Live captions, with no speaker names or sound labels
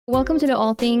Welcome to the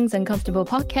All Things Uncomfortable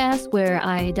podcast, where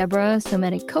I, Deborah,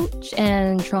 somatic coach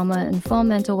and trauma-informed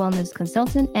mental wellness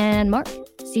consultant, and Mark,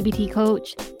 CBT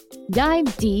coach,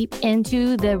 dive deep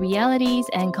into the realities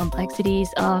and complexities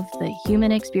of the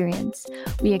human experience.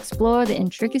 We explore the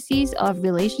intricacies of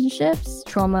relationships,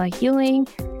 trauma healing,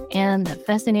 and the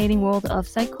fascinating world of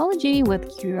psychology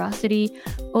with curiosity,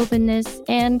 openness,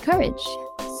 and courage.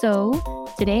 So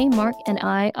today, Mark and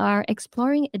I are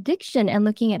exploring addiction and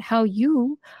looking at how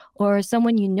you or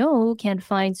someone you know can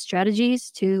find strategies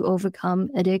to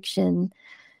overcome addiction.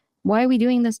 Why are we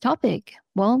doing this topic?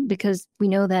 Well, because we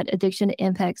know that addiction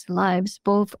impacts lives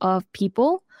both of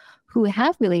people who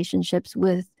have relationships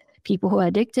with people who are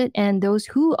addicted and those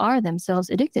who are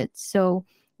themselves addicted. So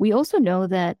we also know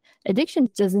that addiction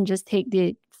doesn't just take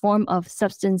the form of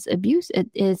substance abuse.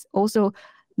 It is also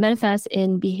manifests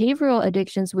in behavioral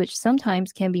addictions, which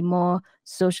sometimes can be more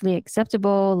socially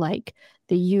acceptable, like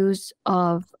the use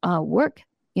of work.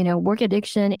 Work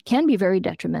addiction can be very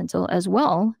detrimental as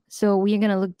well. So we are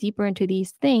going to look deeper into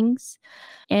these things.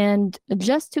 And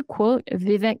just to quote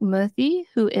Vivek Murthy,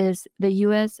 who is the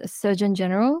US Surgeon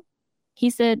General, he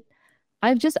said,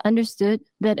 "I've just understood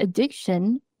that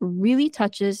addiction really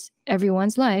touches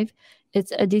everyone's life.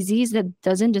 It's a disease that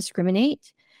doesn't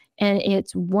discriminate. And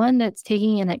it's one that's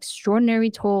taking an extraordinary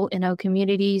toll in our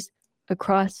communities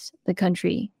across the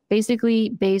country." Basically,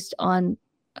 based on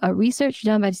research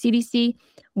done by the CDC,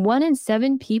 1 in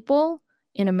 7 people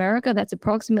in America, that's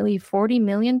approximately 40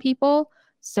 million people,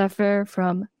 suffer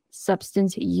from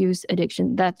substance use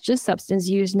addiction. That's just substance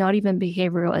use, not even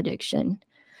behavioral addiction.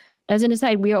 As an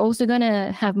aside, we are also going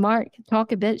to have Mark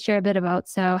share a bit about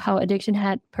how addiction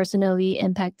had personally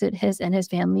impacted his and his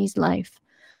family's life.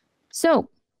 So,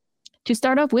 to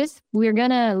start off with, we're going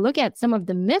to look at some of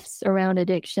the myths around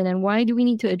addiction. And why do we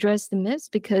need to address the myths?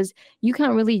 Because you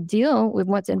can't really deal with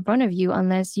what's in front of you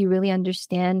unless you really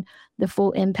understand the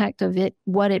full impact of it,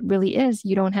 what it really is.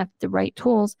 You don't have the right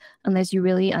tools unless you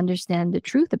really understand the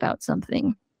truth about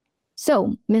something.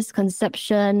 So,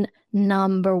 misconception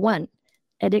number 1,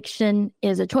 addiction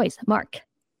is a choice. Mark,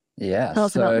 tell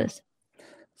us about this.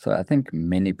 So I think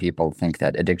many people think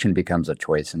that addiction becomes a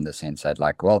choice in the sense that,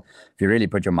 like, well, if you really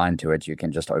put your mind to it, you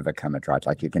can just overcome it, right?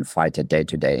 Like you can fight it day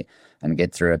to day and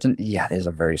get through it. And yeah, there's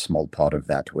a very small part of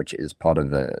that, which is part of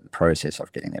the process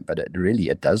of getting there. But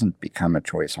it doesn't become a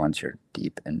choice once you're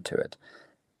deep into it.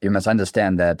 You must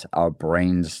understand that our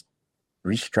brains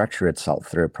restructure itself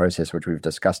through a process which we've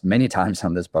discussed many times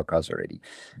on this podcast already,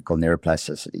 called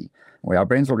neuroplasticity, where our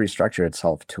brains will restructure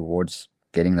itself towards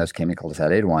getting those chemicals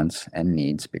that it wants and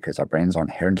needs, because our brains are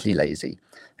inherently lazy.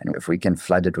 And if we can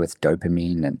flood it with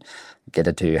dopamine and get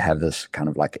it to have this kind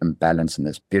of like imbalance and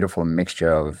this beautiful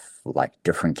mixture of like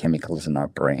different chemicals in our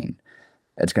brain,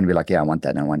 it's going to be like, yeah, I want that,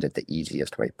 and I want it the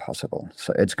easiest way possible.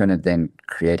 So it's going to then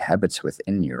create habits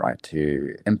within you, right,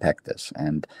 to impact this.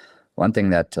 And one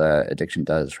thing that addiction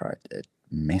does, right, it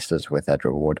messes with that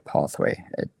reward pathway.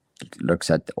 It looks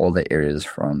at all the areas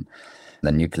from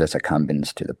the nucleus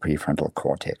accumbens to the prefrontal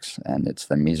cortex, and it's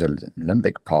the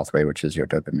mesolimbic pathway, which is your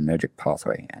dopaminergic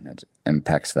pathway, and it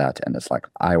impacts that. And it's like,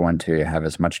 I want to have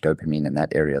as much dopamine in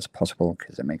that area as possible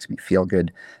because it makes me feel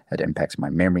good. It impacts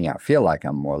my memory. I feel like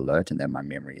I'm more alert, and then my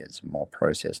memory is more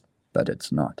processed, but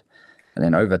it's not. And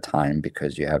then over time,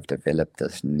 because you have developed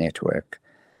this network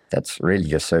that's really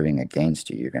just serving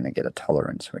against you, you're going to get a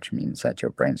tolerance, which means that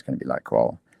your brain's going to be like,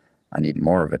 well, I need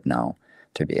more of it now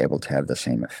to be able to have the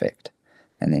same effect.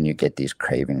 And then you get these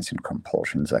cravings and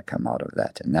compulsions that come out of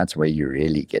that. And that's where you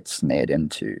really get snared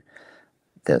into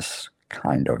this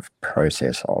kind of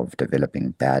process of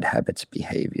developing bad habits,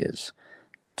 behaviors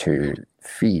to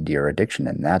feed your addiction.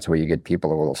 And that's where you get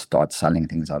people who will start selling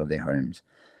things out of their homes.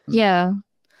 Yeah.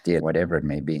 Whatever it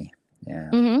may be. Yeah.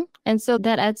 Mm-hmm. And so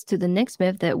that adds to the next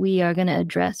myth that we are going to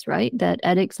address, right? That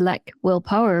addicts lack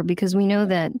willpower, because we know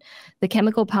that the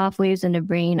chemical pathways in the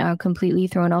brain are completely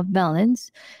thrown off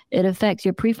balance. It affects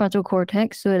your prefrontal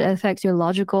cortex, so it affects your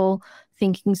logical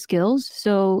thinking skills.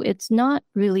 So it's not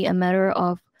really a matter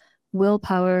of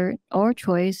willpower or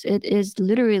choice. It is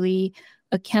literally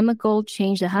a chemical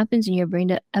change that happens in your brain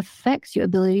that affects your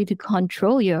ability to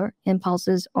control your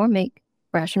impulses or make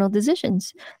rational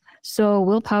decisions. So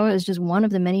willpower is just one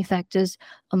of the many factors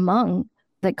among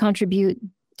that contribute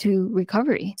to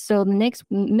recovery. So the next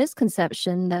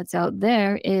misconception that's out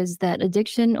there is that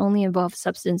addiction only involves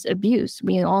substance abuse.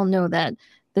 We all know that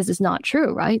this is not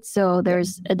true, right? So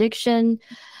there's addictive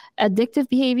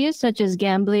behaviors such as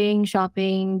gambling,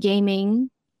 shopping,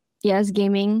 gaming. Yes,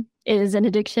 gaming is an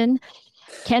addiction,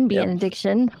 can be an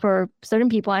addiction for certain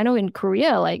people. I know in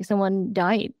Korea, like someone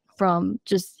died from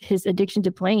just his addiction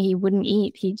to playing. He wouldn't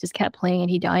eat. He just kept playing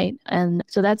and he died. And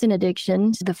so that's an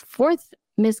addiction. The fourth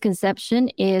misconception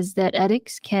is that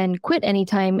addicts can quit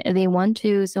anytime they want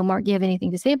to. So Mark, do you have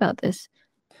anything to say about this?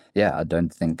 Yeah, I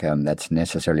don't think that's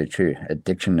necessarily true.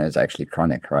 Addiction is actually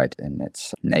chronic, right, in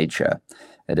its nature.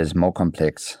 It is more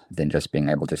complex than just being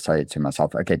able to say to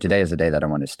myself, okay, today is the day that I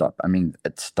want to stop. I mean,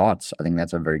 it starts. I think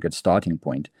that's a very good starting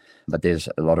point. But there's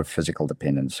a lot of physical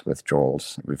dependence,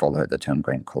 withdrawals. We've all heard the term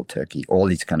going cold turkey. All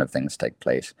these kind of things take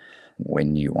place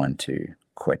when you want to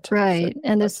quit. Right.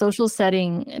 And the social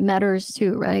setting matters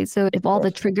too, right? So if all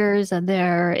the triggers are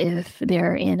there, if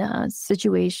they're in a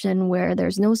situation where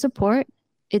there's no support,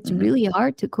 it's really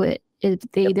hard to quit. If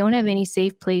they don't have any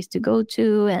safe place to go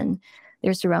to and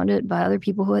they're surrounded by other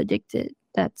people who are addicted,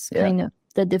 that's kind of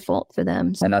the default for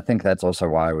them. And I think that's also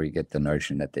why we get the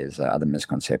notion that there's other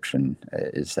misconception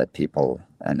is that people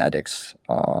and addicts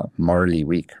are morally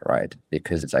weak, right?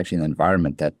 Because it's actually an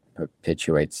environment that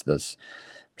perpetuates this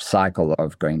cycle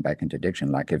of going back into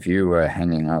addiction. Like if you were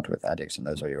hanging out with addicts and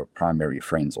those are your primary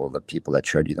friends or the people that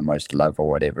showed you the most love or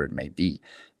whatever it may be,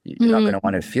 you're not going to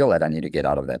want to feel that I need to get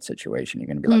out of that situation. You're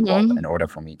going to be like, well, in order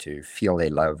for me to feel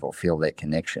their love or feel their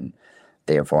connection,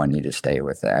 therefore I need to stay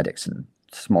with the addicts. And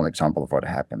small example of what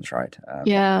happens, right?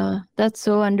 Yeah, that's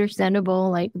so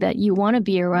understandable. Like that you want to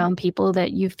be around people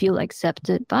that you feel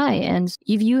accepted by. And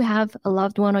if you have a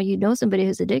loved one or you know somebody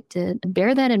who's addicted,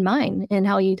 bear that in mind in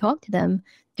how you talk to them.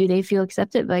 Do they feel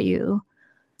accepted by you?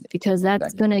 Because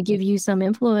that's going to give you some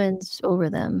influence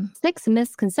over them. Sixth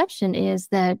misconception is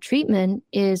that treatment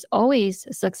is always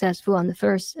successful on the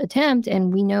first attempt.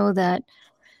 And we know that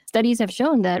studies have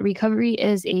shown that recovery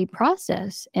is a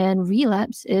process and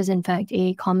relapse is, in fact,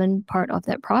 a common part of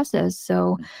that process.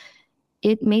 So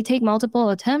it may take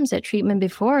multiple attempts at treatment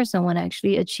before someone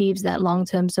actually achieves that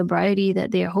long-term sobriety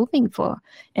that they're hoping for.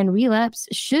 And relapse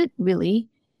should really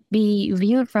be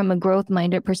viewed from a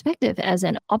growth-minded perspective as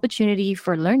an opportunity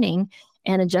for learning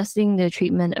and adjusting the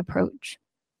treatment approach.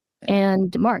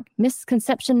 And Mark,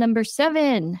 misconception number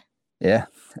 7. Yeah,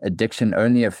 addiction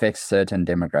only affects certain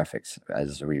demographics.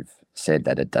 As we've said,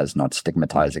 that it does not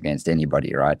stigmatize against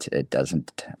anybody, right? It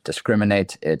doesn't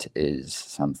discriminate. It is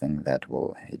something that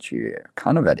will hit you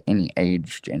kind of at any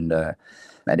age, gender,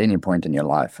 at any point in your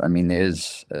life. I mean,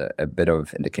 there's a bit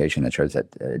of indication that shows that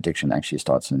addiction actually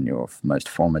starts in your most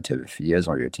formative years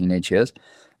or your teenage years,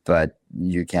 but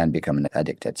you can become an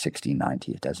addict at 60,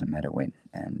 90. It doesn't matter when.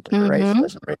 And race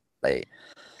doesn't really play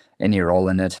any role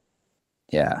in it.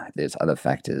 Yeah, there's other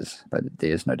factors, but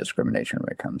there's no discrimination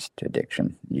when it comes to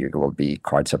addiction. You will be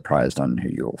quite surprised on who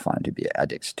you will find to be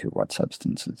addicts to what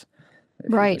substances.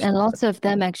 Right. And lots of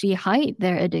them actually hide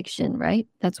their addiction, right?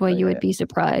 That's why you would be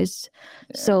surprised.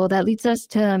 Yeah. So that leads us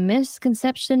to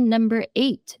misconception number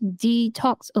 8.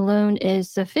 Detox alone is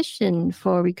sufficient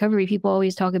for recovery. People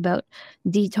always talk about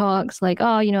detox like,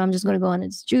 oh, I'm just going to go on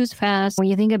this juice fast. When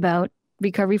you think about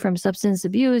recovery from substance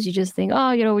abuse, you just think,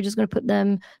 oh, we're just going to put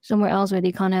them somewhere else where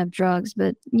they can't have drugs.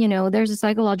 But, there's a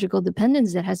psychological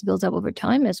dependence that has built up over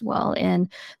time as well.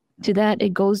 And to that,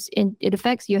 it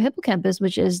affects your hippocampus,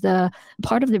 which is the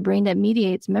part of the brain that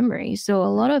mediates memory. So a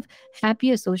lot of happy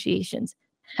associations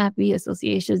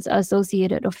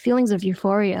associated or feelings of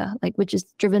euphoria, like which is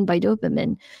driven by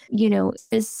dopamine,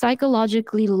 is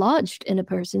psychologically lodged in a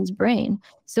person's brain.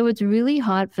 So it's really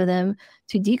hard for them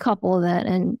to decouple that.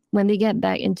 And when they get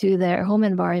back into their home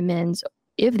environments,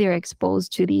 if they're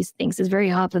exposed to these things, it's very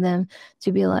hard for them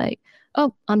to be like,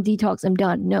 oh, I'm detox, I'm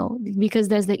done. No, because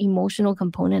there's the emotional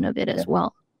component of it as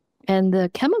well. And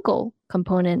the chemical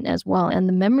component as well. And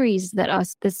the memories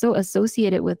that's so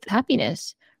associated with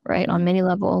happiness, right, on many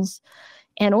levels.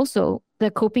 And also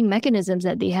the coping mechanisms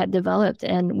that they had developed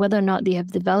and whether or not they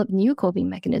have developed new coping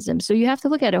mechanisms. So you have to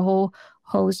look at a whole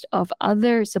host of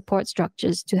other support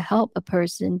structures to help a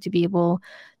person to be able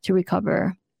to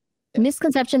recover.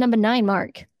 Misconception number 9,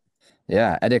 Mark.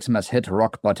 Yeah, addicts must hit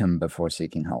rock bottom before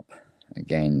seeking help.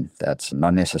 Again, that's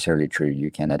not necessarily true. You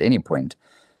can at any point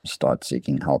start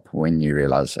seeking help when you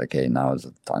realize, okay, now is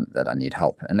the time that I need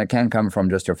help. And it can come from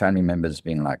just your family members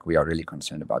being like, we are really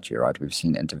concerned about you, right? We've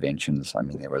seen interventions. I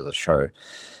mean, there was a show,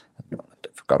 I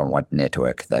forgot on what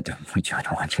network, that we try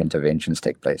to watch interventions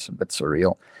take place. A bit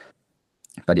surreal.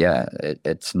 But yeah,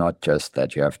 it's not just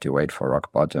that you have to wait for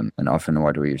rock bottom. And often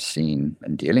what we've seen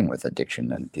in dealing with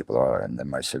addiction and people are in the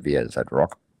most severe is that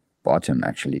rock bottom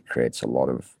actually creates a lot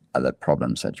of other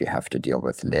problems that you have to deal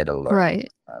with, let alone. Right.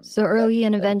 So early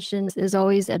interventions is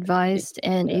always advised.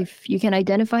 And if you can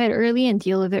identify it early and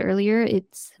deal with it earlier,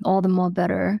 it's all the more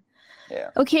better. Yeah.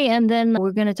 Okay. And then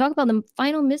we're going to talk about the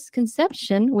final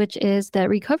misconception, which is that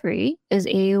recovery is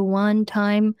a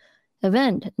one-time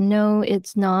event. No,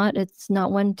 it's not. It's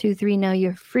not 1, 2, 3, now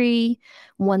you're free,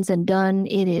 once and done.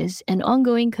 It is an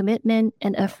ongoing commitment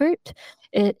and effort.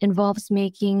 It involves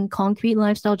making concrete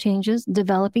lifestyle changes,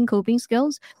 developing coping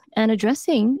skills, and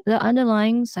addressing the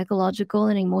underlying psychological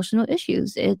and emotional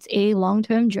issues. It's a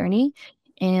long-term journey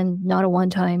and not a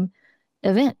one-time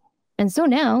event. And so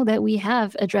now that we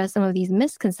have addressed some of these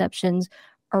misconceptions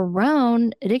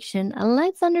around addiction,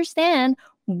 let's understand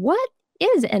what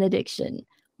is an addiction.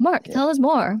 Mark, tell us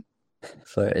more.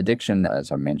 So addiction,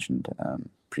 as I mentioned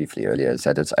briefly earlier, is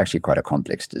that it's actually quite a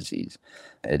complex disease.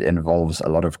 It involves a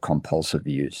lot of compulsive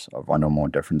use of one or more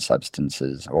different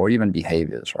substances or even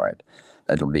behaviors, right?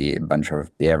 It'll be a bunch of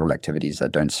behavioral activities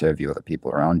that don't serve you or the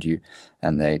people around you,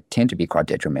 and they tend to be quite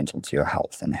detrimental to your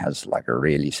health and has like a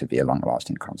really severe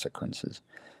long-lasting consequences.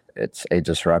 It's a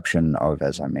disruption of,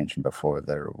 as I mentioned before,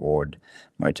 the reward,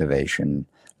 motivation,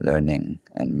 learning,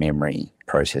 and memory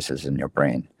processes in your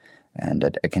brain. And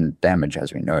it can damage,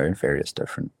 as we know, various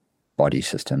different body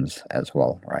systems as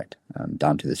well, right?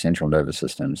 Down to the central nervous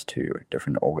systems, to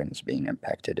different organs being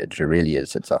impacted. It really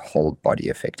is. It's a whole body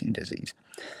affecting disease.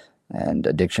 And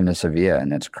addiction is severe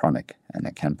and it's chronic and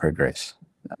it can progress.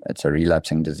 It's a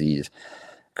relapsing disease,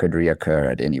 could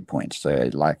reoccur at any point. So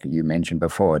like you mentioned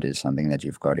before, it is something that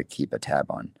you've got to keep a tab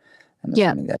on. And it's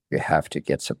something that you have to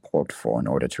get support for in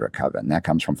order to recover. And that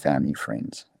comes from family,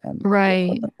 friends, and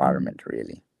the environment,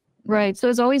 really. Right. So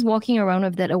it's always walking around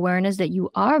with that awareness that you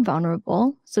are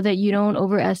vulnerable so that you don't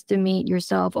overestimate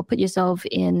yourself or put yourself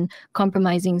in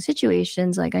compromising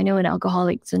situations. Like I know in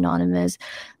Alcoholics Anonymous,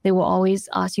 they will always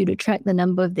ask you to track the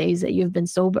number of days that you've been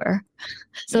sober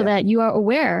so that you are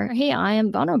aware, hey, I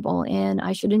am vulnerable and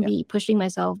I shouldn't be pushing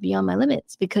myself beyond my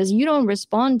limits, because you don't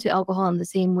respond to alcohol in the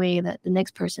same way that the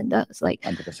next person does. Like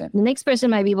 100%. The next person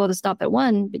might be able to stop at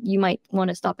 1, but you might want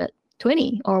to stop at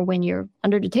 20 or when you're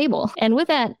under the table. And with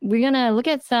that, we're going to look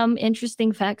at some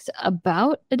interesting facts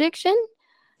about addiction.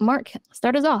 Mark,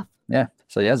 start us off. Yeah.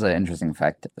 So here's an interesting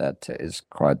fact that is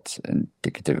quite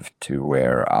indicative to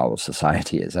where our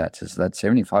society is at, is that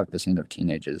 75% of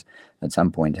teenagers at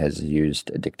some point has used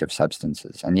addictive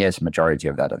substances. And yes, majority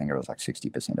of that, I think it was like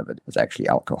 60% of it, is actually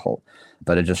alcohol.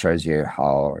 But it just shows you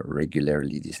how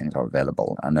regularly these things are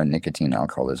available. I know nicotine,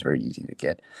 alcohol is very easy to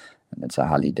get, and it's a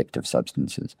highly addictive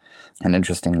substances. And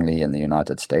interestingly, in the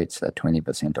United States, that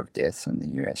 20% of deaths in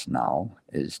the US now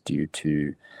is due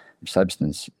to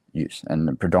substance use.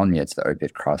 And predominantly it's the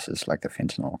opiate crisis, like the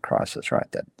fentanyl crisis,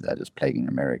 right, that is plaguing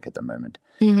America at the moment.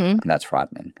 And that's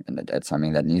frightening. And it's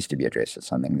something that needs to be addressed. It's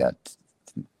something that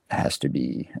has to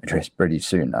be addressed pretty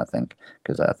soon, I think,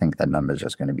 because I think that number is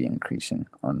just going to be increasing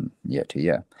on year to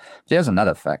year. So here's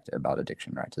another fact about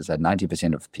addiction, right, is that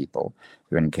 90% of people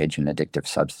who engage in addictive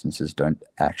substances don't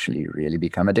actually really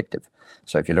become addictive.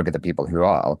 So if you look at the people who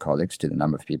are alcoholics to the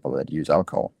number of people that use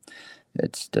alcohol,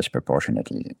 it's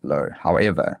disproportionately low.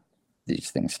 However,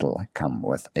 these things still come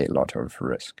with a lot of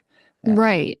risk.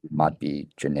 Right. You might be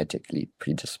genetically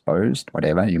predisposed,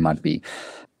 whatever. You might be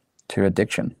to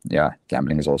addiction. Yeah,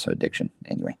 gambling is also addiction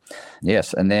anyway.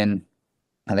 Yes, and then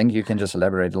I think you can just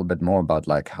elaborate a little bit more about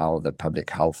like how the public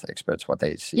health experts, what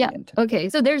they see. Okay.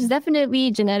 So there's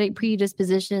definitely genetic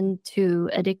predisposition to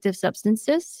addictive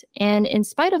substances. And in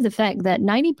spite of the fact that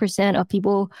 90% of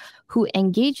people who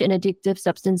engage in addictive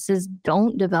substances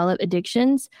don't develop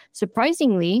addictions,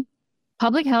 surprisingly,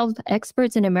 public health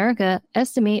experts in America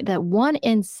estimate that 1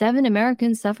 in 7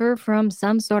 Americans suffer from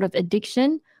some sort of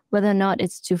addiction, whether or not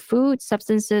it's to food,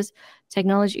 substances,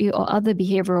 technology, or other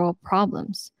behavioral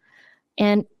problems.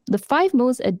 And the 5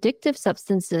 most addictive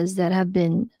substances that have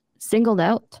been singled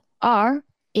out are,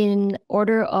 in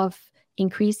order of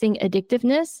increasing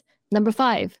addictiveness, number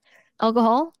 5,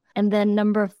 alcohol, and then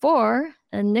number 4,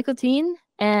 nicotine,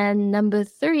 and number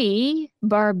 3,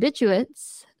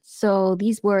 barbiturates. So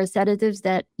these were sedatives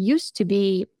that used to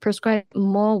be prescribed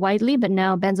more widely, but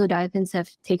now benzodiazepines have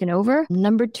taken over.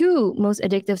 Number 2 most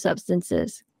addictive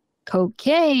substances,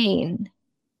 cocaine.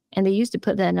 And they used to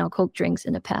put that in our Coke drinks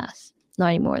in the past. Not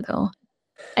anymore, though.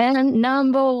 And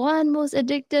number 1 most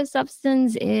addictive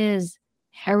substance is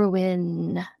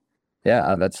heroin.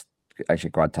 Yeah, that's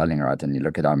actually quite telling, right? And you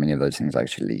look at how many of those things are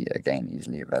actually, again,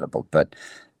 easily available. But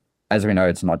as we know,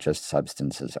 it's not just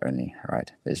substances only,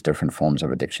 right? There's different forms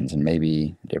of addictions. And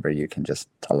maybe, Deborah, you can just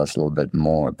tell us a little bit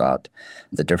more about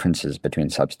the differences between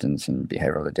substance and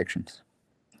behavioral addictions.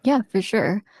 Yeah, for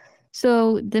sure.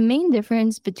 So the main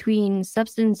difference between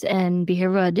substance and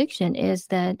behavioral addiction is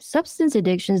that substance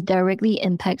addictions directly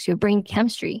impacts your brain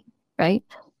chemistry, right?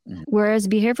 Whereas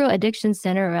behavioral addictions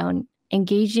center around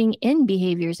engaging in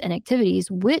behaviors and activities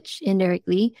which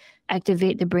indirectly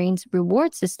activate the brain's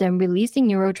reward system, releasing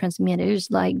neurotransmitters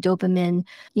like dopamine.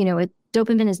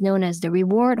 Dopamine is known as the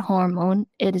reward hormone.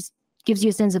 Gives you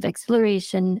a sense of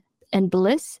exhilaration and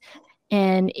bliss,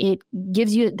 and it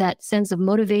gives you that sense of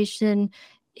motivation.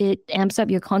 It amps up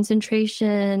your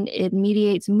concentration. It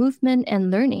mediates movement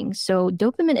and learning. So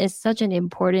dopamine is such an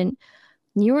important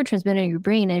neurotransmitter in your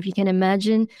brain. And if you can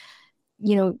imagine,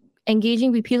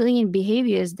 engaging repeatedly in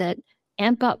behaviors that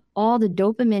amp up all the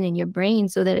dopamine in your brain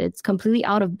so that it's completely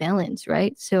out of balance,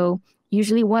 right? So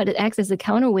usually what it acts as a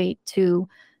counterweight to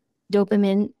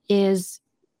dopamine is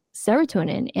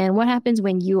serotonin. And what happens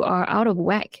when you are out of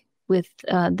whack with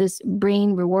this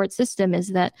brain reward system is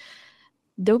that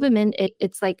dopamine,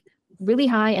 it's like really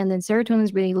high and then serotonin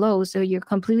is really low. So you're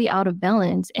completely out of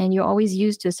balance and you're always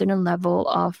used to a certain level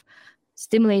of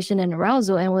stimulation and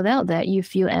arousal. And without that, you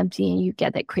feel empty and you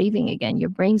get that craving again. Your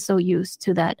brain's so used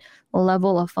to that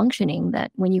level of functioning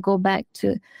that when you go back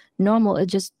to normal, it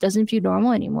just doesn't feel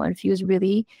normal anymore. It feels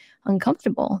really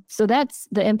uncomfortable. So that's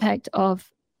the impact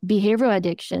of behavioral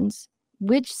addictions,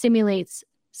 which simulates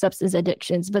substance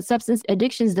addictions. But substance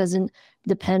addictions doesn't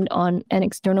depend on an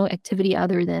external activity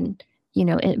other than,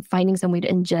 finding some way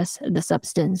to ingest the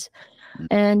substance.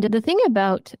 And the thing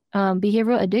about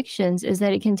behavioral addictions is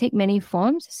that it can take many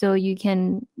forms. So you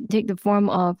can take the form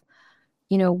of,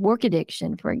 work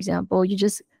addiction, for example. You're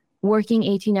just working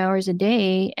 18 hours a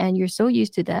day and you're so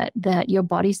used to that your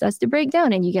body starts to break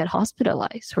down and you get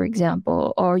hospitalized, for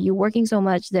example. Or you're working so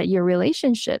much that your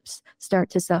relationships start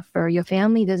to suffer. Your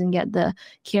family doesn't get the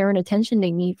care and attention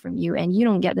they need from you, and you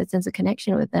don't get that sense of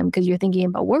connection with them because you're thinking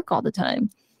about work all the time.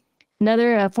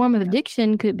 Another form of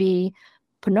addiction could be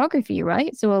pornography,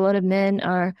 right? So a lot of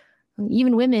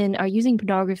even women are using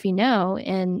pornography now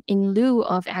and in lieu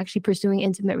of actually pursuing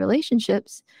intimate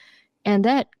relationships. And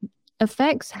that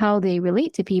affects how they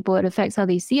relate to people. It affects how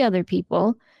they see other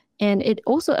people. And it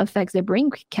also affects their brain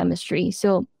chemistry.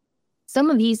 So some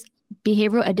of these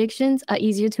behavioral addictions are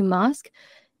easier to mask.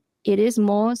 It is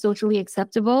more socially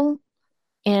acceptable.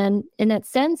 And in that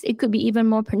sense, it could be even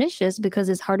more pernicious because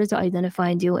it's harder to identify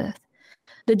and deal with.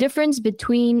 The difference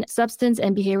between substance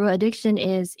and behavioral addiction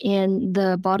is in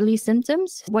the bodily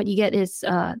symptoms. What you get is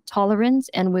tolerance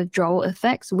and withdrawal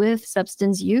effects with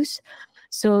substance use.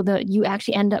 So that you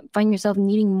actually end up finding yourself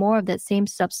needing more of that same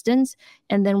substance.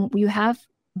 And then you have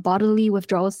bodily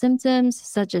withdrawal symptoms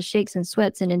such as shakes and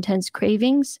sweats and intense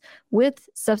cravings with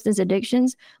substance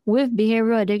addictions. With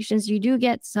behavioral addictions, you do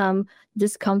get some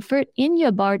discomfort in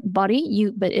your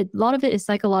body, but a lot of it is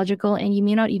psychological, and you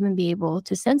may not even be able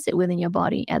to sense it within your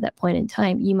body at that point in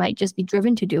time. You might just be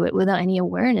driven to do it without any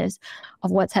awareness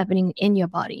of what's happening in your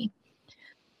body.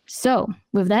 So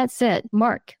with that said,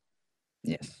 Mark.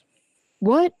 Yes.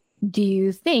 What do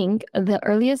you think the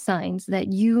earliest signs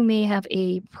that you may have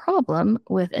a problem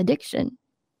with addiction?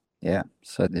 Yeah,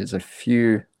 so there's a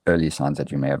few early signs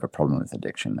that you may have a problem with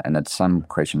addiction. And it's some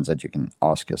questions that you can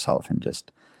ask yourself and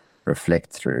just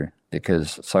reflect through,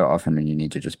 because so often you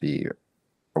need to just be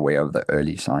aware of the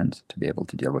early signs to be able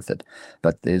to deal with it.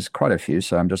 But there's quite a few,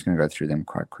 so I'm just going to go through them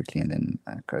quite quickly and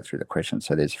then go through the questions.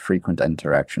 So there's frequent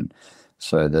interaction.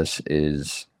 So this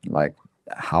is like,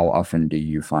 how often do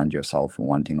you find yourself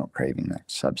wanting or craving that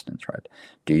substance, right?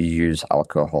 Do you use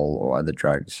alcohol or other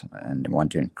drugs and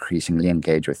want to increasingly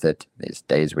engage with it? There's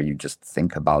days where you just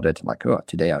think about it, like, oh,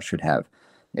 today I should have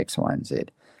X, Y, and Z.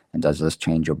 And does this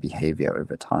change your behavior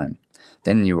over time?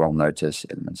 Then you will notice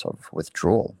elements of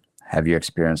withdrawal. Have you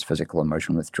experienced physical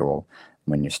emotional withdrawal?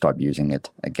 When you stop using it,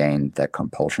 again, that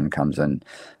compulsion comes in.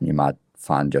 You might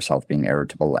find yourself being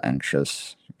irritable,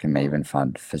 anxious. You may even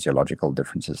find physiological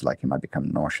differences, like you might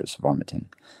become nauseous, vomiting.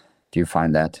 Do you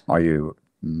find that? Are you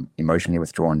emotionally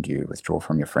withdrawn? Do you withdraw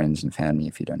from your friends and family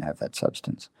if you don't have that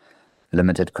substance?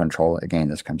 Limited control. Again,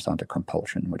 this comes down to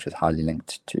compulsion, which is highly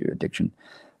linked to addiction.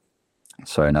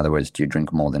 So in other words, do you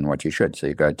drink more than what you should? So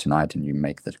you go tonight and you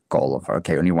make the goal of,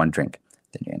 okay, only one drink.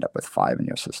 Then you end up with 5 in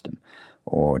your system.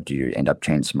 Or do you end up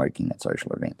chain smoking at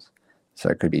social events? So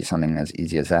it could be something as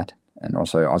easy as that. And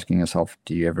also asking yourself,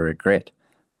 do you ever regret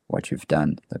what you've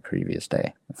done the previous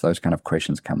day? If those kind of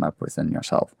questions come up within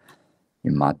yourself,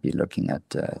 you might be looking at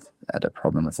a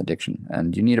problem with addiction.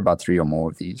 And you need about 3 or more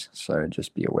of these, so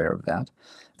just be aware of that.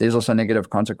 There's also negative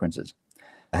consequences.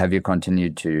 Have you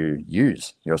continued to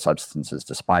use your substances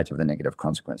despite of the negative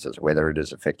consequences, whether it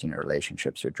is affecting your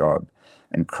relationships, your job,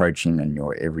 encroaching on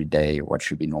your everyday, what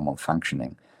should be normal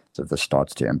functioning? So if this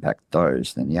starts to impact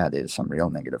those, then yeah, there's some real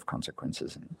negative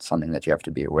consequences and something that you have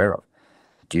to be aware of.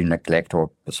 Do you neglect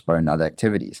or postpone other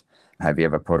activities? Have you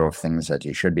ever put off things that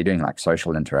you should be doing, like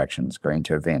social interactions, going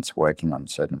to events, working on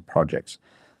certain projects,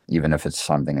 even if it's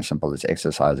something as simple as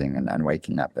exercising and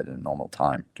waking up at a normal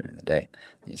time during the day?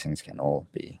 These things can all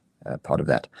be part of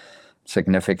that.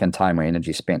 Significant time or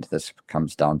energy spent. This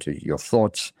comes down to your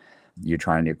thoughts. You're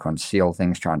trying to conceal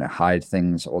things, trying to hide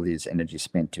things, all these energy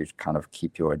spent to kind of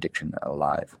keep your addiction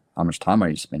alive. How much time are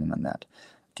you spending on that?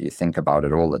 Do you think about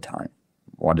it all the time?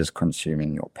 What is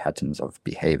consuming your patterns of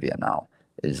behavior now?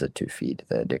 Is it to feed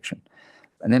the addiction?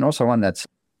 And then also one that's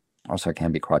also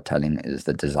can be quite telling is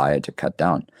the desire to cut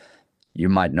down. You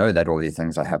might know that all these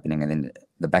things are happening, and in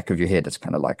the back of your head, it's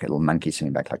kind of like a little monkey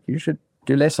sitting back, like, you should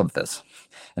do less of this.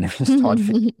 And if you start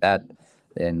feeling that,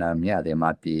 then there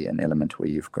might be an element where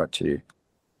you've got to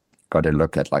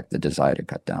look at like the desire to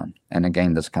cut down. And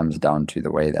again, this comes down to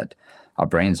the way that our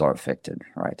brains are affected,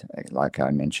 right? Like I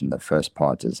mentioned, the first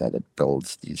part is that it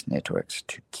builds these networks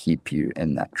to keep you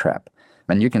in that trap.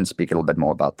 And you can speak a little bit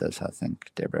more about this, I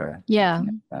think, Deborah. Yeah.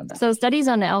 So studies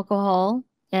on alcohol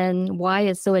and why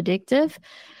it's so addictive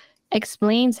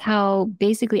explains how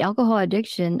basically alcohol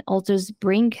addiction alters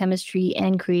brain chemistry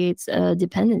and creates a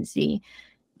dependency.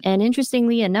 And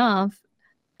interestingly enough,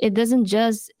 it doesn't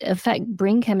just affect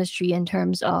brain chemistry in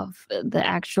terms of the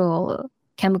actual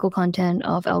chemical content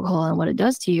of alcohol and what it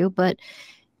does to you, but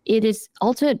it is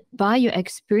altered by your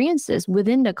experiences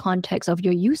within the context of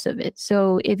your use of it.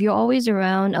 So if you're always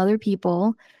around other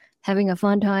people, having a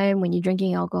fun time when you're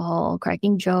drinking alcohol,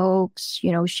 cracking jokes,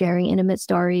 sharing intimate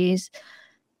stories,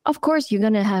 of course, you're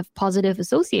going to have positive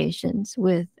associations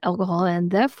with alcohol.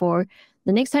 And therefore,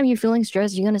 the next time you're feeling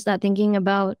stressed, you're going to start thinking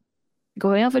about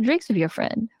going out for drinks with your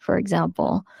friend, for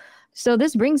example. So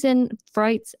this brings in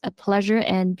Freud's pleasure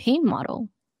and pain model,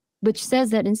 which says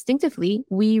that instinctively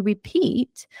we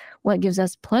repeat what gives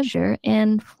us pleasure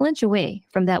and flinch away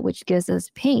from that which gives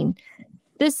us pain.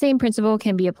 This same principle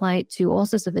can be applied to all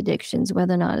sorts of addictions,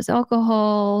 whether or not it's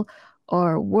alcohol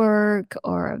or work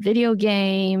or video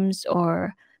games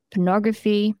or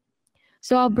pornography.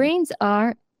 So our brains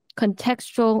are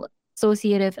contextual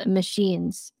associative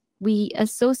machines. We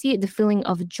associate the feeling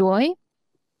of joy,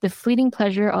 the fleeting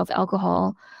pleasure of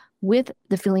alcohol, with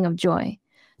the feeling of joy.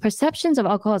 Perceptions of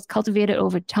alcohol is cultivated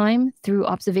over time through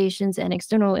observations and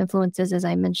external influences, as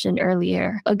I mentioned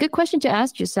earlier. A good question to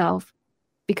ask yourself,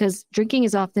 because drinking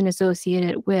is often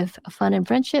associated with fun and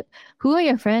friendship, who are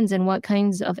your friends and what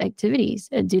kinds of activities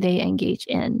do they engage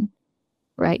in,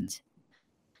 right?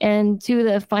 And to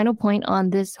the final point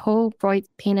on this whole Freud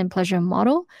pain and pleasure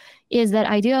model is that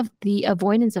idea of the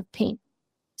avoidance of pain.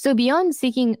 So beyond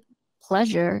seeking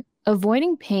pleasure,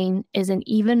 avoiding pain is an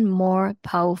even more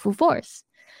powerful force.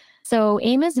 So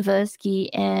Amos Tversky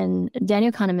and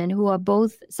Daniel Kahneman, who are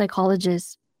both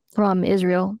psychologists from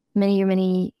Israel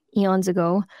many eons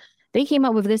ago, they came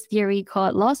up with this theory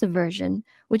called loss aversion,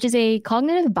 which is a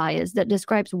cognitive bias that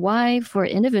describes why, for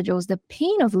individuals, the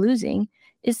pain of losing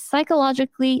is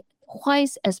psychologically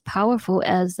twice as powerful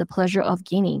as the pleasure of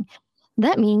gaining.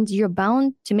 That means you're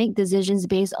bound to make decisions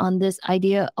based on this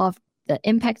idea of the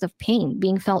impact of pain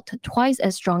being felt twice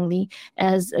as strongly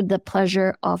as the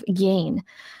pleasure of gain.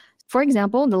 For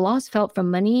example, the loss felt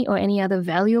from money or any other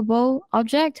valuable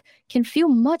object can feel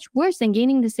much worse than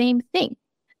gaining the same thing.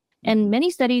 And many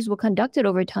studies were conducted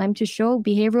over time to show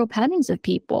behavioral patterns of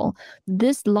people.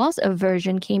 This loss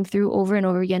aversion came through over and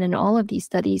over again in all of these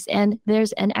studies. And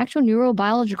there's an actual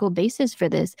neurobiological basis for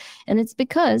this. And it's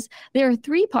because there are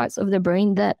three parts of the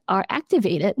brain that are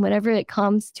activated whenever it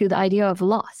comes to the idea of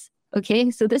loss.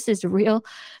 Okay, so this is real.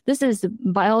 This is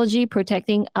biology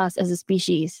protecting us as a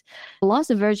species. Loss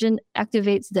aversion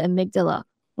activates the amygdala,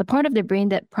 the part of the brain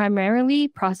that primarily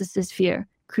processes fear,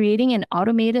 creating an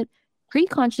automated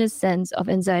pre-conscious sense of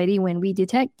anxiety when we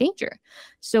detect danger.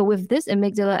 So with this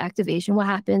amygdala activation, what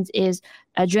happens is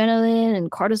adrenaline and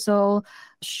cortisol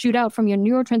shoot out from your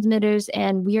neurotransmitters,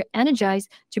 and we are energized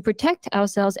to protect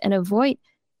ourselves and avoid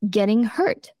getting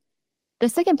hurt. The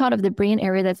second part of the brain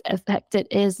area that's affected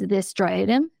is the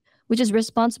striatum, which is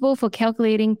responsible for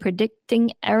calculating,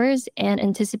 predicting errors, and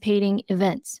anticipating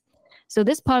events. So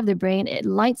this part of the brain, it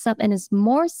lights up and is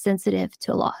more sensitive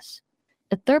to loss.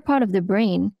 The third part of the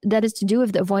brain that is to do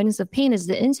with the avoidance of pain is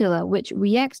the insula, which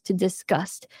reacts to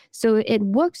disgust. So it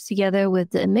works together with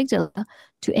the amygdala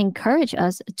to encourage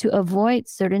us to avoid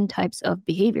certain types of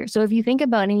behavior. So if you think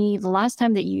about the last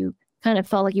time that you kind of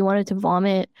felt like you wanted to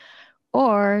vomit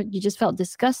or you just felt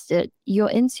disgusted, your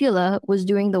insula was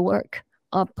doing the work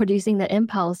of producing the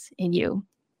impulse in you.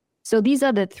 So these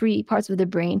are the three parts of the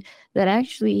brain that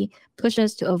actually push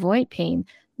us to avoid pain.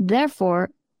 Therefore,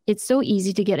 it's so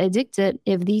easy to get addicted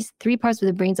if these three parts of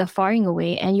the brains are firing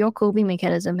away, and your coping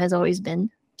mechanism has always been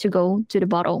to go to the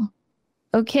bottle.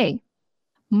 Okay.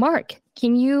 Mark,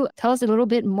 can you tell us a little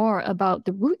bit more about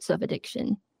the roots of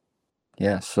addiction?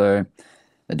 Yeah, so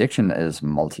addiction is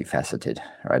multifaceted,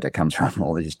 right? It comes from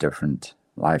all these different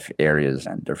life areas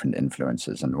and different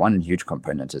influences. And one huge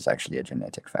component is actually a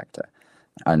genetic factor.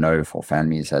 I know for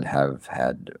families that have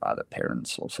had either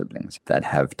parents or siblings that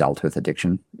have dealt with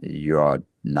addiction, you are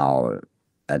now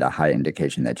at a high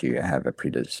indication that you have a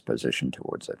predisposition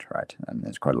towards it, right? And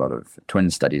there's quite a lot of twin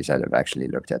studies that have actually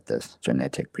looked at this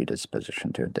genetic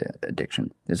predisposition to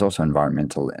addiction. There's also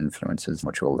environmental influences,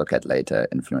 which we'll look at later,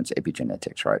 influence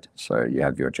epigenetics, right? So you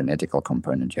have your genetical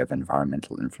component, you have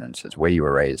environmental influences, where you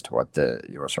were raised, what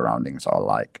your surroundings are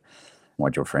like,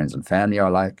 what your friends and family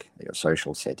are like, your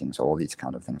social settings, all these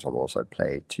kind of things will also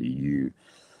play to you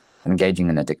engaging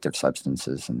in addictive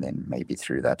substances. And then maybe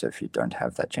through that, if you don't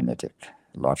have that genetic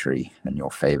lottery in your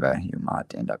favor, you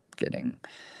might end up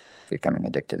becoming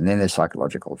addicted. And then there's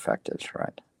psychological factors,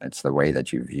 right? It's the way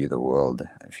that you view the world.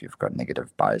 If you've got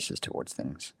negative biases towards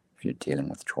things, if you're dealing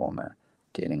with trauma,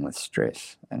 dealing with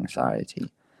stress,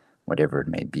 anxiety, whatever it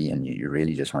may be, and you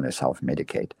really just want to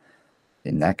self-medicate,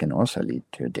 then that can also lead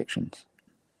to addictions.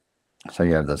 So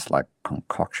you have this like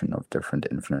concoction of different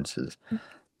influences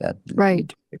that lead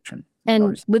to addiction.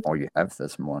 And the more you have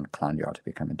this, more inclined you are to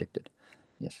become addicted.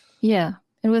 Yes. Yeah.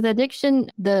 And with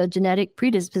addiction, the genetic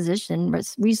predisposition,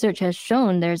 research has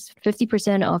shown there's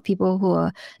 50% of people who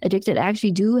are addicted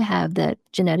actually do have that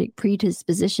genetic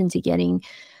predisposition to getting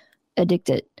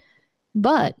addicted.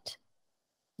 But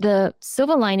the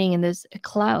silver lining in this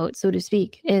cloud, so to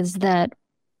speak, is that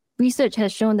research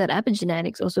has shown that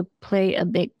epigenetics also play a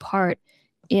big part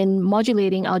in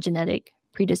modulating our genetic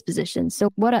predisposition. So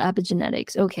what are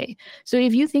epigenetics? Okay. So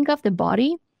if you think of the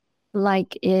body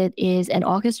like it is an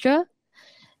orchestra,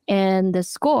 and the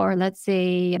score, let's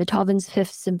say Beethoven's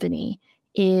Fifth Symphony,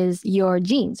 is your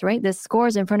genes, right? The score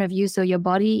is in front of you, so your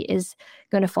body is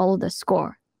going to follow the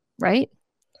score, right?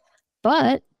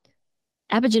 But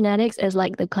epigenetics is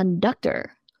like the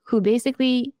conductor who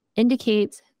basically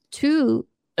indicates to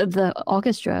the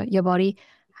orchestra, your body,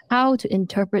 how to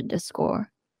interpret the score.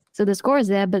 So the score is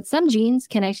there, but some genes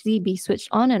can actually be switched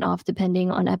on and off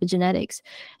depending on epigenetics.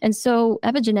 And so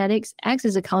epigenetics acts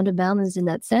as a counterbalance in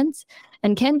that sense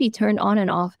and can be turned on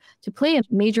and off to play a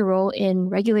major role in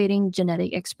regulating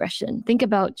genetic expression. Think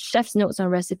about chef's notes on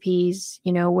recipes,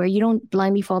 where you don't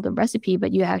blindly follow the recipe,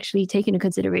 but you actually take into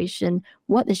consideration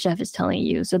what the chef is telling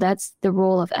you. So that's the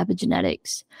role of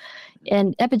epigenetics.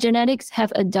 And epigenetics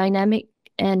have a dynamic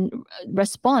and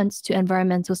response to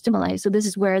environmental stimuli. So this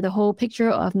is where the whole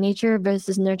picture of nature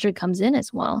versus nurture comes in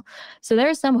as well. So there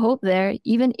is some hope there,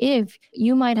 even if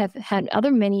you might have had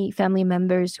many family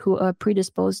members who are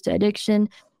predisposed to addiction.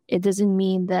 It doesn't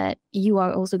mean that you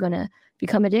are also going to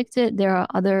become addicted. There are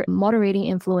other moderating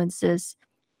influences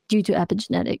due to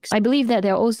epigenetics. I believe that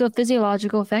there are also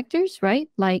physiological factors, right?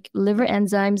 Like liver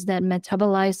enzymes that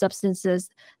metabolize substances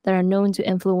that are known to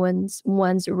influence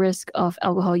one's risk of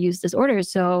alcohol use disorder.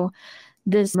 So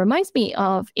this reminds me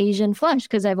of Asian flush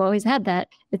because I've always had that.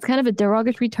 It's kind of a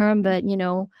derogatory term, but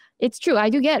it's true. I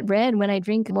do get red when I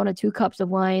drink 1 or 2 cups of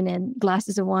wine and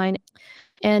glasses of wine.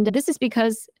 And this is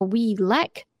because we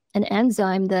lack an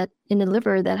enzyme that in the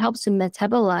liver that helps to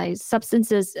metabolize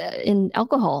substances in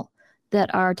alcohol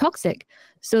that are toxic.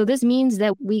 So this means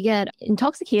that we get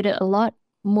intoxicated a lot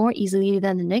more easily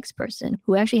than the next person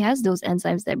who actually has those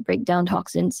enzymes that break down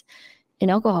toxins in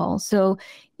alcohol. So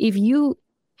if you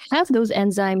have those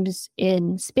enzymes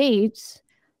in spades,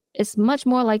 it's much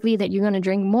more likely that you're going to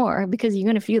drink more because you're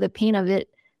going to feel the pain of it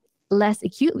less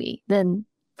acutely than,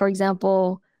 for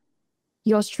example,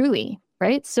 yours truly,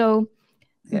 right? So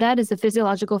that is a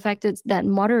physiological factor that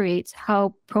moderates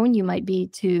how prone you might be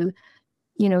to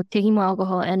taking more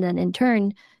alcohol and then in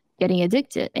turn getting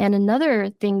addicted. And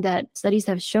another thing that studies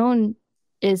have shown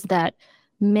is that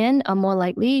men are more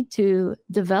likely to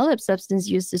develop substance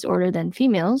use disorder than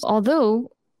females,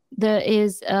 although there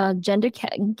is a gender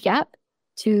gap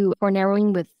for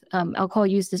narrowing with alcohol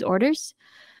use disorders.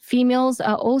 Females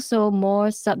are also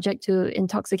more subject to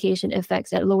intoxication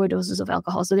effects at lower doses of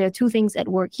alcohol. So there are 2 things at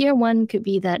work here. One could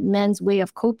be that men's way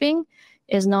of coping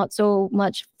is not so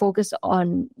much focused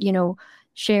on,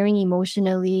 sharing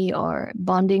emotionally or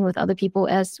bonding with other people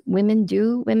as women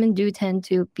do. Women do tend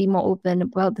to be more open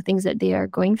about the things that they are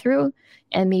going through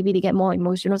and maybe they get more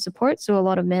emotional support. So a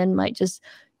lot of men might just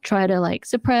try to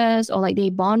suppress or they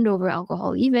bond over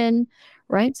alcohol even,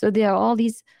 right? So there are all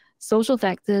these social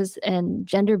factors and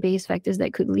gender-based factors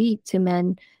that could lead to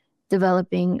men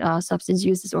developing substance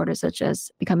use disorders such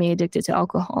as becoming addicted to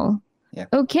alcohol. Yeah.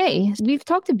 Okay, we've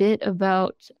talked a bit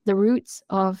about the roots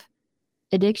of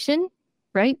addiction,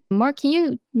 right? Mark, can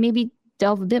you maybe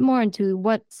delve a bit more into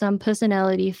what some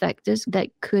personality factors that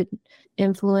could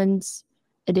influence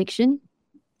addiction?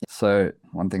 So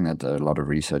one thing that a lot of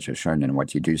research has shown, and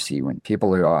what you do see when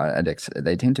people who are addicts,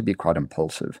 they tend to be quite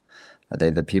impulsive.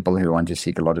 They're the people who want to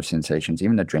seek a lot of sensations.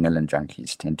 Even adrenaline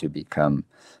junkies tend to become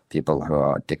people who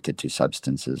are addicted to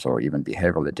substances or even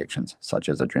behavioral addictions, such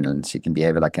as adrenaline-seeking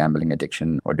behavior like gambling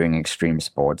addiction or doing extreme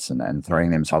sports and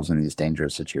throwing themselves in these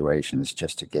dangerous situations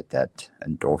just to get that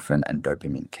endorphin and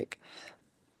dopamine kick.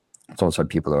 It's also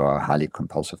people who are highly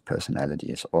compulsive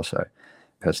personalities also.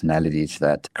 Personalities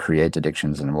that create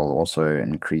addictions and will also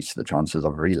increase the chances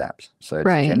of relapse. So it's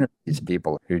generally these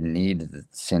people who need the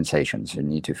sensations, who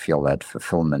need to feel that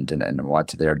fulfillment in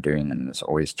what they're doing, and is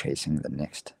always chasing the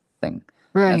next thing.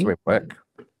 That's where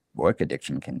work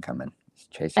addiction can come in. It's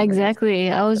chasing exactly.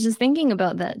 I was just thinking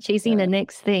about that, chasing the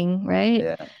next thing, right?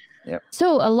 Yeah. Yep.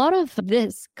 So a lot of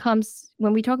this comes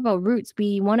when we talk about roots,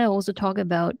 we want to also talk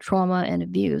about trauma and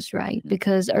abuse, right?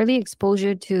 Because early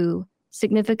exposure to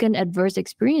significant adverse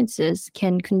experiences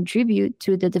can contribute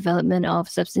to the development of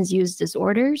substance use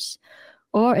disorders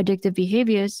or addictive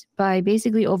behaviors by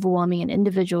basically overwhelming an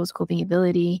individual's coping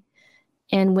ability.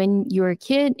 And when you're a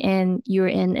kid and you're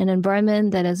in an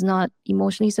environment that is not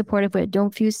emotionally supportive, where you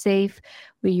don't feel safe,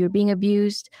 where you're being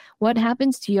abused, what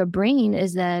happens to your brain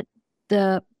is that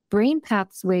the brain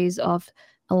pathways of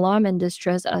alarm and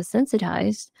distress are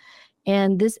sensitized.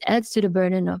 And this adds to the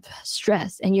burden of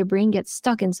stress, and your brain gets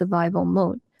stuck in survival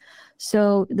mode.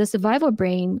 So the survival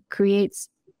brain creates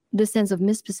this sense of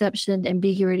misperception,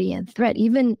 ambiguity, and threat.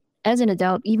 Even as an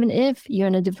adult, even if you're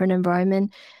in a different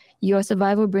environment, your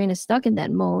survival brain is stuck in that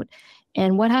mode.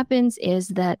 And what happens is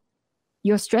that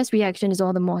your stress reaction is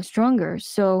all the more stronger.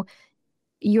 So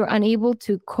you're unable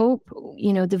to cope,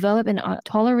 develop an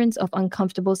tolerance of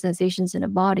uncomfortable sensations in the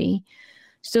body.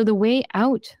 So the way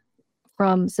out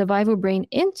from survival brain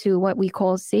into what we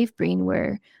call safe brain,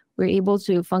 where we're able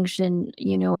to function,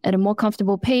 at a more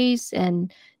comfortable pace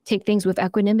and take things with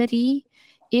equanimity,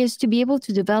 is to be able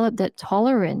to develop that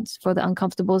tolerance for the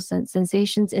uncomfortable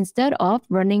sensations instead of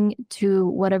running to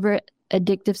whatever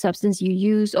addictive substance you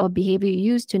use or behavior you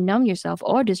use to numb yourself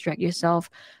or distract yourself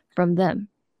from them,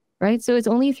 right? So it's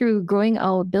only through growing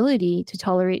our ability to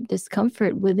tolerate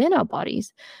discomfort within our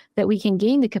bodies that we can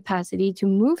gain the capacity to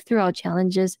move through our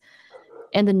challenges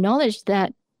and the knowledge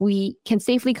that we can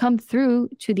safely come through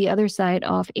to the other side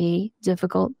of a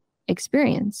difficult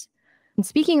experience. And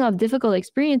speaking of difficult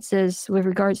experiences with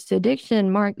regards to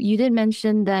addiction, Mark, you did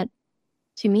mention that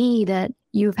to me that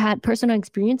you've had personal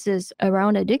experiences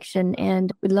around addiction,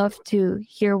 and we'd love to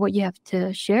hear what you have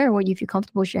to share, what you feel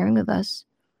comfortable sharing with us.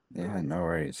 Yeah, no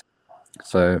worries.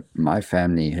 So my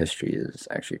family history is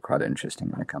actually quite interesting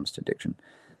when it comes to addiction.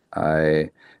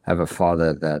 I have a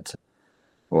father that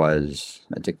was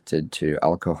addicted to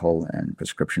alcohol and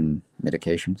prescription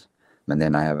medications. And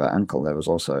then I have an uncle that was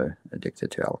also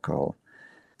addicted to alcohol.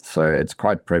 So it's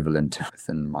quite prevalent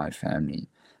within my family.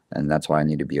 And that's why I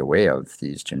need to be aware of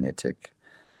these genetic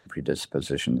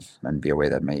predispositions and be aware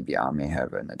that maybe I may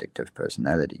have an addictive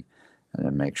personality, and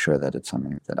then make sure that it's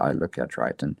something that I look at,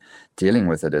 right? And dealing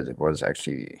with it was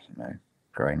actually,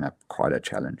 growing up, quite a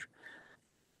challenge.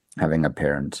 Having a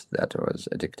parent that was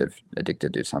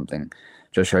addicted to something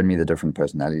just showed me the different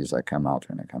personalities that come out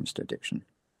when it comes to addiction.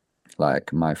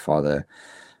 Like my father,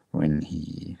 when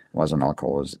he was on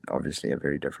alcohol, was obviously a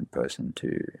very different person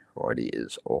to what he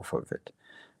is off of it.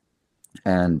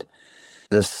 And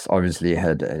this obviously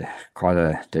had quite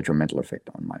a detrimental effect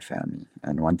on my family.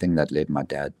 And one thing that led my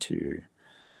dad to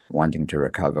wanting to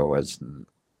recover was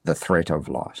the threat of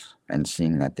loss and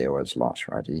seeing that there was loss,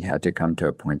 right? He had to come to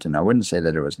a point, and I wouldn't say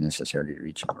that it was necessarily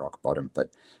reaching rock bottom,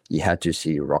 but he had to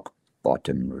see rock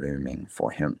bottom looming for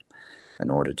him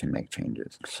in order to make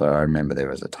changes. So I remember there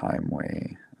was a time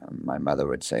where my mother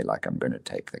would say, like, I'm going to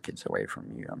take the kids away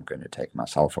from you. I'm going to take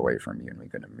myself away from you, and we're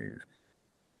going to move.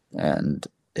 And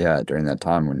yeah, during that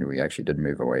time when we actually did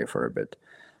move away for a bit,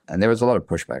 and there was a lot of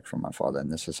pushback from my father,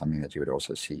 and this is something that you would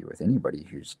also see with anybody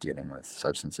who's dealing with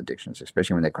substance addictions,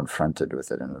 especially when they're confronted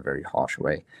with it in a very harsh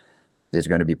way. There's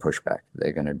going to be pushback.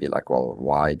 They're going to be like, well,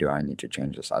 why do I need to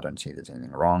change this? I don't see there's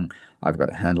anything wrong. I've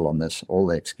got a handle on this. All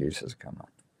the excuses come up.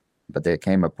 But there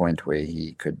came a point where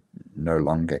he could no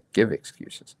longer give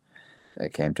excuses. There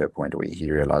came to a point where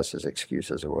he realized his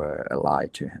excuses were a lie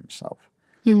to himself.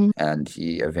 Mm-hmm. And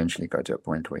he eventually got to a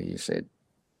point where he said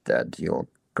that he'll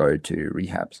go to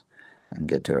rehabs and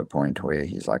get to a point where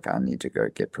he's like, I need to go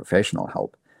get professional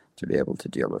help to be able to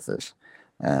deal with this.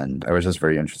 And it was just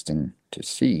very interesting to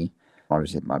see.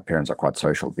 Obviously, my parents are quite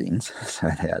social beings, so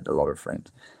they had a lot of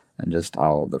friends. And just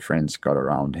how the friends got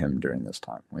around him during this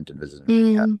time, went to visit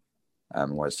him.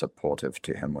 was supportive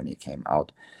to him when he came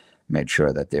out, made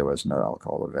sure that there was no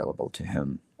alcohol available to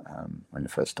him when he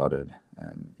first started.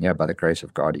 And yeah, by the grace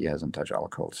of God, he hasn't touched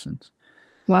alcohol since.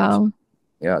 Wow.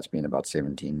 Yeah, it's been about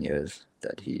 17 years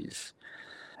that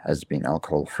has been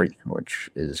alcohol free, which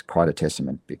is quite a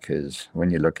testament, because when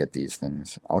you look at these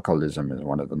things, alcoholism is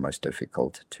one of the most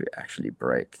difficult to actually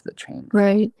break the chain.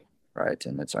 Right. Right.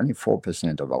 And it's only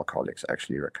 4% of alcoholics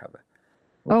actually recover.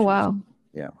 Oh, wow.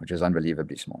 Which is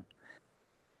unbelievably small.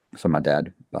 So my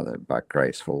dad, by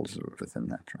grace, falls within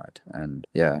that, right? And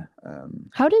yeah.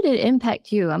 How did it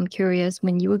impact you? I'm curious,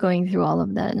 when you were going through all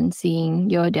of that and seeing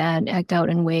your dad act out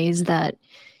in ways that,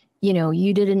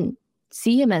 you didn't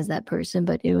see him as that person,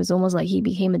 but it was almost like he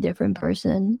became a different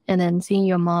person. And then seeing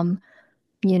your mom,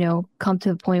 come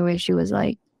to a point where she was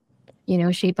like,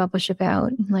 shape up or ship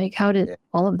out. Like, how did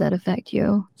all of that affect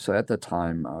you? So at the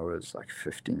time, I was like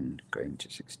 15 going to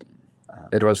 16.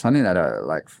 It was something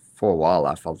that for a while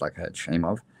I felt like I had shame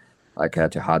of. Like I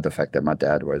had to hide the fact that my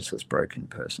dad was this broken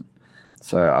person.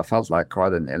 So I felt like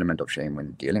quite an element of shame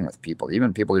when dealing with people,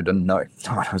 even people who didn't know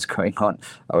what was going on.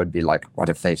 I would be like, what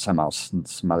if they somehow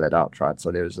smell it out, right?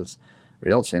 So there was this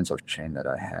real sense of shame that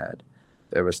I had.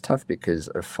 It was tough because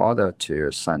a father to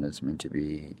a son is meant to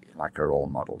be like a role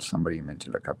model, somebody you're meant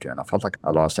to look up to. And I felt like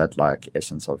I lost that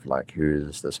essence of who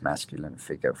is this masculine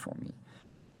figure for me.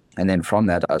 And then from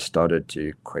that, I started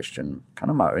to question kind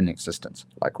of my own existence.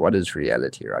 Like, what is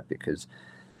reality, right? Because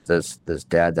this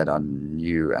dad that I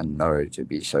knew and know to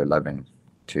be so loving,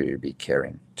 to be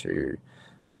caring, to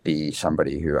be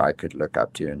somebody who I could look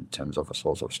up to in terms of a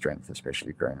source of strength,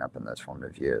 especially growing up in those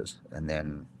formative years. And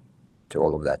then to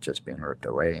all of that just being ripped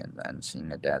away and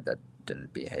seeing a dad that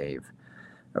didn't behave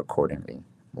accordingly.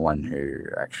 One who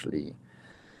actually,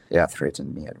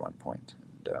 threatened me at one point.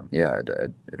 And,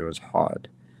 it was hard.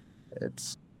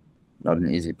 It's not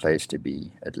an easy place to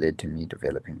be. It led to me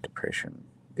developing depression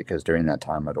because during that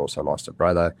time I'd also lost a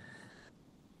brother.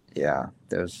 Yeah,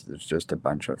 there's just a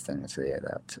bunch of things there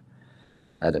that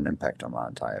had an impact on my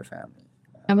entire family.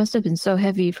 That must have been so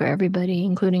heavy for everybody,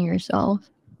 including yourself.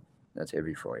 That's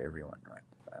heavy for everyone, right?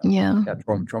 Yeah,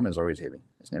 trauma is always heavy.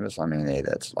 It's never something there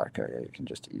that's like, you can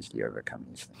just easily overcome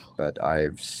these things. But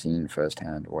I've seen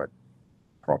firsthand what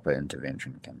proper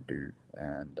intervention can do.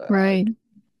 And right.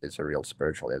 There's a real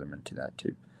spiritual element to that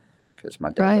too, because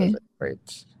my dad does it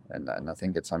great, and I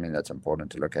think it's something that's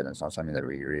important to look at. And it's not something that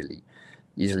we really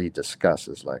easily discuss.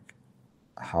 Is like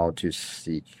how to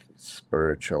seek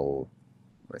spiritual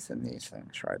within these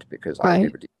things, right? Because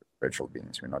everybody is spiritual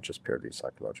beings. We're not just purely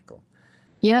psychological.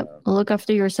 Yep. Look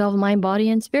after yourself, mind, body,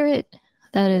 and spirit.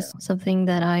 That is something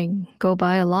that I go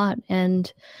by a lot,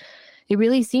 and it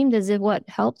really seemed as if what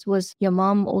helped was your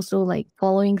mom also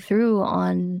following through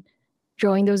on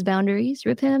drawing those boundaries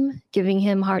with him, giving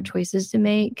him hard choices to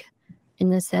make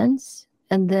in a sense.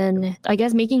 And then I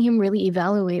guess making him really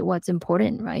evaluate what's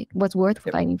important, right? What's worth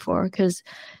fighting for. Because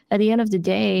at the end of the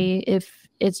day, if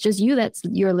it's just you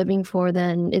you're living for,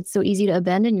 then it's so easy to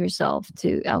abandon yourself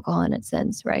to alcohol in a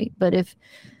sense, right? But if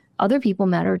other people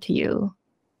matter to you,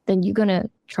 then you're going to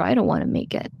try to want to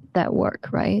make that work,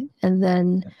 right? And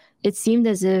then it seemed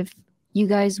as if you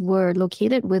guys were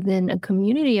located within a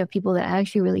community of people that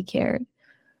actually really cared,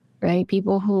 right?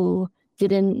 People who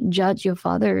didn't judge your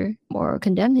father or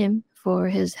condemn him for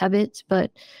his habits,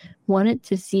 but wanted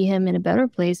to see him in a better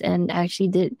place and actually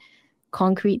did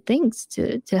concrete things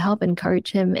to help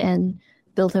encourage him and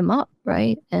build him up,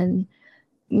 right? And,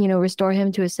 restore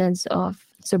him to a sense of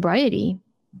sobriety.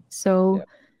 So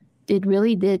it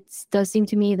really does seem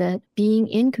to me that being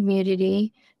in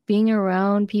community, being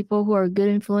around people who are a good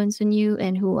influence on you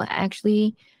and who will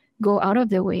actually go out of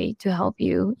their way to help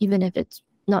you, even if it's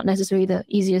not necessarily the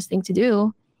easiest thing to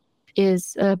do,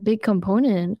 is a big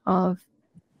component of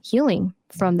healing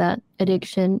from that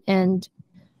addiction. And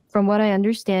from what I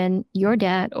understand, your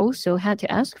dad also had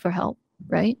to ask for help,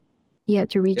 right? He had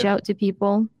to reach out to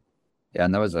people. Yeah,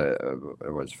 and that was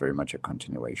it was very much a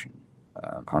continuation,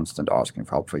 constant asking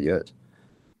for help for years.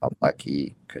 Felt like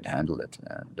he could handle it,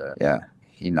 and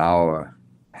he now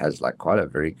has quite a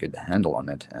very good handle on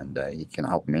it, and he can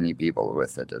help many people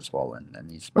with it as well, and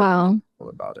he's spoken to people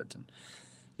about it. And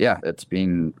it's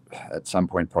been at some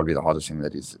point probably the hardest thing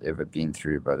that he's ever been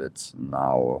through, but it's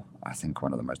now I think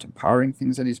one of the most empowering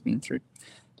things that he's been through.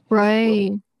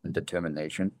 Right. The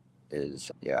determination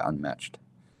is unmatched.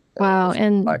 Wow.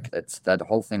 And it's that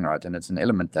whole thing, right? And it's an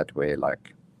element that where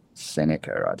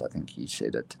Seneca, right? I think he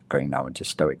said it, going now into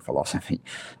Stoic philosophy,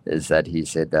 is that he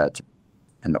said that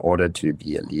in order to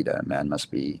be a leader, a man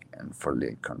must be in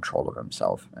fully control of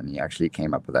himself. And he actually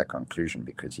came up with that conclusion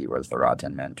because he was the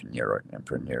right-hand man to Nero,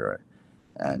 Emperor Nero.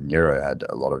 And Nero had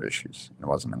a lot of issues and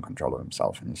wasn't in control of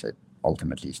himself. And he said,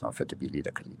 ultimately, he's not fit to be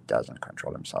leader because he doesn't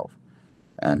control himself.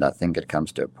 And I think it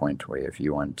comes to a point where if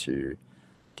you want to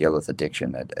deal with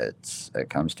addiction, it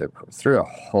comes to through a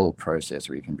whole process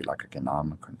where you can be like, okay, now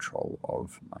I'm in control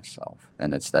of myself.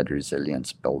 And it's that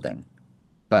resilience building.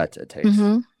 But it takes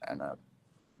and a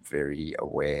very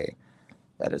aware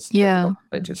that it's Yeah.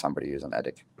 difficult to somebody who's an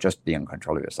addict. Just be in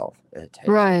control of yourself. It takes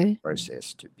Right. a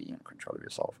process to be in control of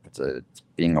yourself. It's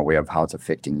being aware of how it's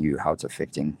affecting you, how it's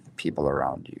affecting people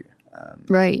around you.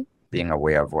 Right. Being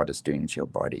aware of what it's doing to your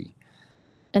body.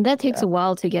 And that takes a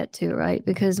while to get to, right?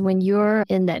 Because when you're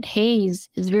in that haze,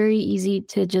 it's very easy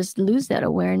to just lose that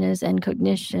awareness and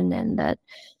cognition, and that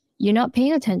you're not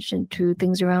paying attention to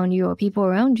things around you or people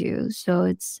around you. So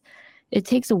it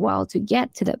takes a while to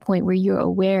get to that point where you're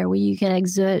aware, where you can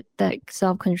exert that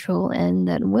self-control and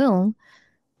that will.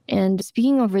 And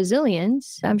speaking of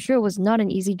resilience, I'm sure it was not an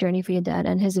easy journey for your dad,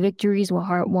 and his victories were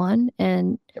hard-won.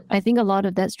 And I think a lot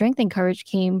of that strength and courage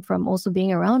came from also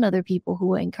being around other people who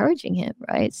were encouraging him,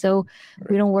 right? So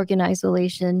we don't work in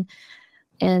isolation.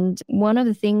 And one of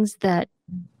the things that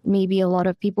maybe a lot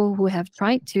of people who have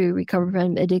tried to recover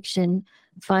from addiction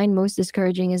find most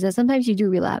discouraging is that sometimes you do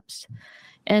relapse.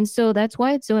 And so that's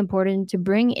why it's so important to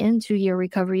bring into your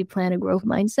recovery plan a growth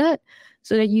mindset,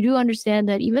 so that you do understand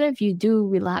that even if you do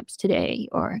relapse today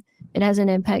or it has an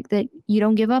impact, that you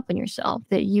don't give up on yourself,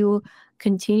 that you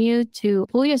continue to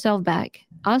pull yourself back,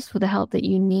 ask for the help that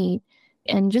you need,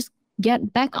 and just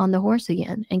get back on the horse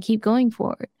again and keep going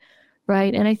forward,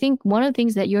 right? And I think one of the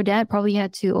things that your dad probably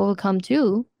had to overcome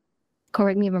too,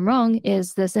 correct me if I'm wrong,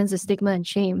 is the sense of stigma and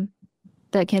shame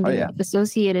that can be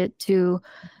associated to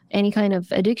any kind of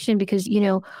addiction, because, you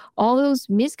know, all those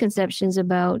misconceptions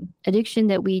about addiction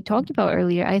that we talked about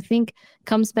earlier, I think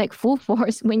comes back full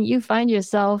force when you find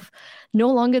yourself no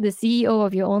longer the CEO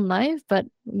of your own life, but,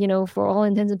 you know, for all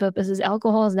intents and purposes,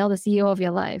 alcohol is now the CEO of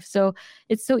your life. So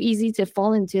it's so easy to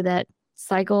fall into that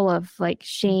cycle of like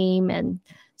shame and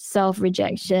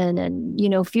self-rejection, and, you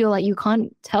know, feel like you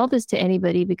can't tell this to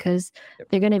anybody because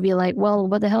they're going to be like, well,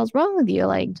 what the hell's wrong with you?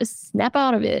 Like, just snap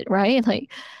out of it, right?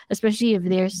 Like, especially if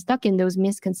they're stuck in those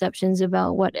misconceptions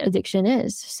about what addiction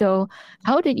is. So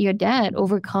how did your dad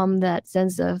overcome that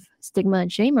sense of stigma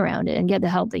and shame around it and get the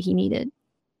help that he needed?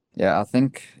 Yeah, I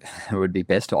think it would be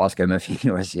best to ask him if he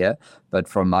was here. But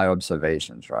from my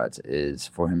observations, right, is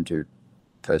for him to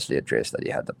firstly address that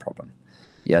he had the problem.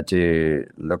 You had to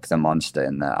look the monster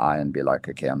in the eye and be like,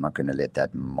 okay, I'm not going to let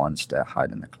that monster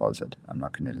hide in the closet. I'm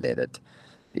not going to let it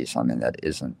be something that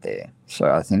isn't there.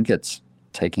 So I think it's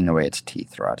taking away its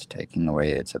teeth, right? Taking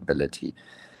away its ability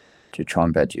to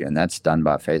chomp at you. And that's done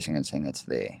by facing and saying it's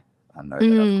there. I know that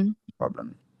I've got a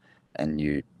problem. And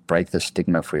you break the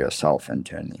stigma for yourself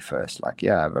internally first. Like,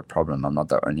 yeah, I have a problem. I'm not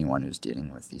the only one who's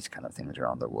dealing with these kind of things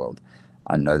around the world.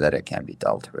 I know that it can be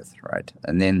dealt with, right?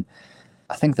 And then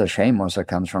I think the shame also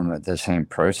comes from the same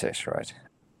process, right?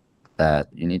 That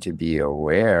you need to be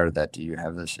aware that you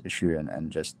have this issue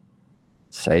and just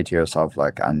say to yourself,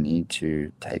 like, I need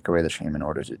to take away the shame in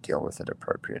order to deal with it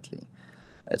appropriately.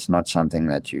 It's not something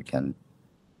that you can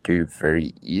do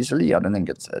very easily. I don't think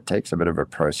it takes a bit of a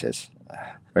process.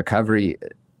 Recovery,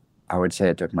 I would say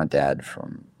it took my dad,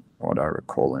 from what I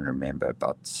recall and remember,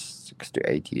 about 6 to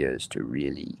 8 years to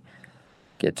really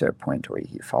get to a point where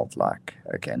he felt like,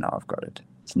 okay, now I've got it.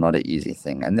 It's not an easy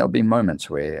thing. And there'll be moments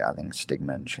where I think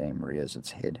stigma and shame rears its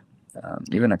head,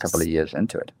 even a couple of years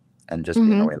into it, and just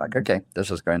being aware, like, okay, this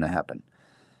is going to happen.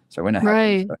 So when it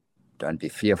happens, don't be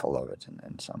fearful of it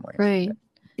in some way. Right.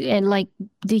 And like,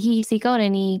 did he seek out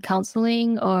any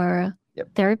counseling or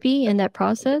therapy in that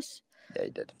process? Yeah, he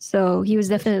did. So he was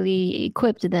definitely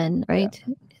equipped then, right?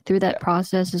 Through that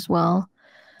process as well.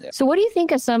 Yeah. So what do you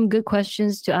think are some good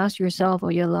questions to ask yourself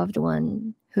or your loved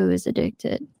one who is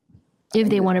addicted if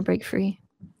they want to break free?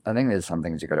 I think there's some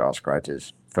things you got to ask, right?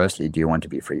 Is firstly, do you want to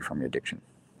be free from your addiction?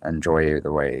 Enjoy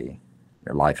the way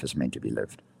your life is meant to be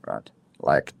lived, right?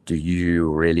 Like, do you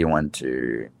really want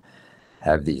to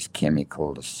have these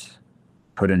chemicals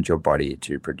put into your body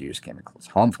to produce chemicals,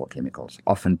 harmful chemicals,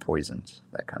 often poisons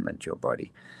that come into your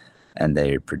body? And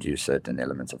they produce certain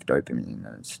elements of dopamine.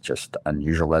 And it's just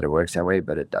unusual that it works that way,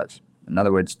 but it does. In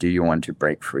other words, do you want to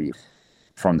break free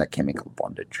from the chemical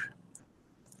bondage?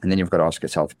 And then you've got to ask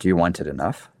yourself, do you want it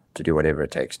enough to do whatever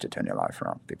it takes to turn your life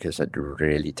around? Because it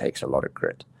really takes a lot of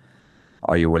grit.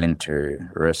 Are you willing to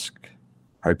risk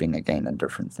hoping again in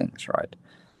different things, right?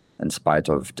 In spite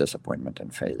of disappointment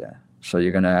and failure. So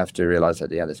you're going to have to realize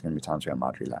that, yeah, there's going to be times where I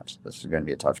might relapse. This is going to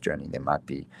be a tough journey. There might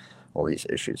be all these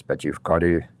issues, but you've got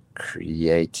to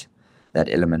create that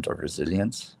element of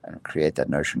resilience and create that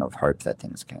notion of hope that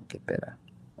things can get better.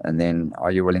 And then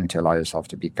are you willing to allow yourself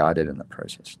to be guided in the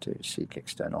process, to seek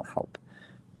external help,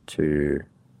 to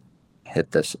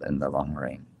hit this in the long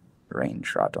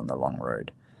range, right, on the long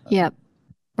road? Yeah,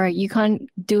 right. You can't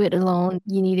do it alone.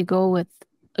 You need to go with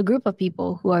a group of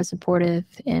people who are supportive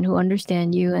and who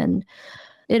understand you. And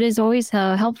it is always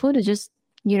helpful to just,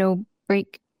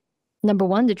 break, number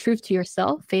one, the truth to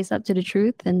yourself, face up to the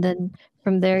truth. And then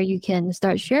from there, you can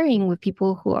start sharing with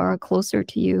people who are closer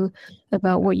to you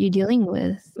about what you're dealing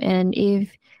with. And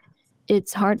if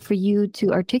it's hard for you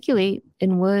to articulate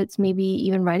in words, maybe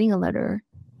even writing a letter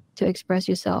to express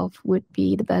yourself would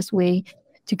be the best way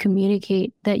to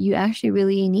communicate that you actually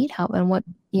really need help and what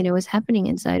is happening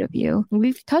inside of you.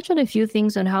 We've touched on a few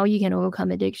things on how you can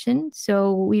overcome addiction.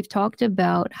 So we've talked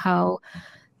about how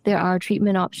there are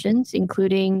treatment options,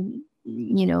 including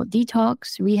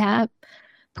detox, rehab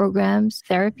programs,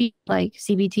 therapy like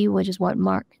CBT, which is what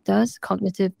Mark does,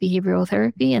 cognitive behavioral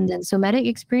therapy, and then somatic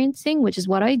experiencing, which is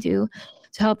what I do,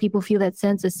 to help people feel that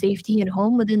sense of safety and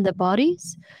home within their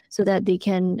bodies so that they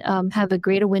can have a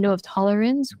greater window of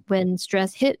tolerance when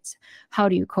stress hits. How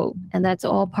do you cope? And that's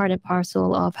all part and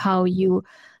parcel of how you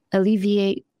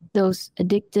alleviate those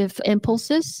addictive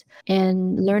impulses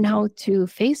and learn how to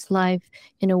face life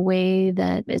in a way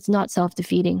that it's not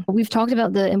self-defeating. We've talked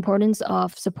about the importance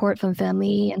of support from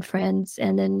family and friends.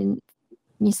 And then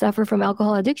you suffer from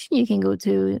alcohol addiction, you can go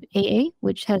to AA,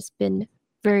 which has been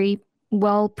very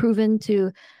well proven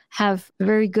to have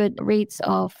very good rates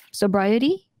of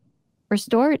sobriety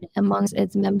restored amongst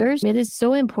its members. It is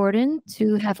so important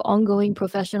to have ongoing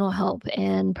professional help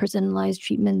and personalized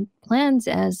treatment plans.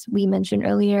 As we mentioned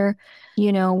earlier,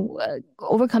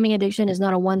 overcoming addiction is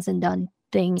not a once and done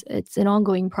thing. It's an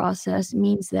ongoing process. It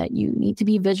means that you need to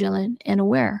be vigilant and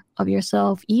aware of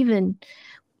yourself. Even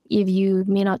if you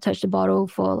may not touch the bottle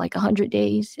for like 100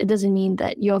 days, it doesn't mean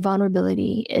that your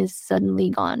vulnerability is suddenly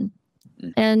gone.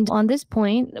 And on this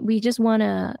point, we just want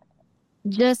to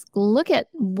look at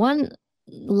one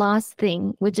last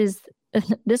thing, which is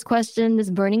this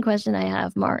burning question I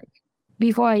have, Mark.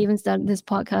 Before I even started this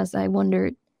podcast, I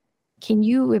wondered, can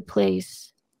you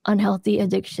replace unhealthy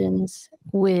addictions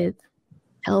with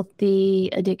healthy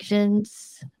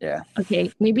addictions? Yeah.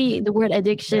 Okay, maybe the word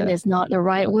addiction is not the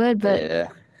right word,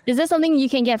 but is there something you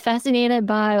can get fascinated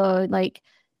by or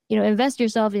invest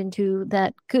yourself into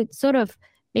that could sort of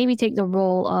maybe take the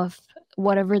role of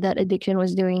whatever that addiction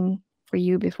was doing for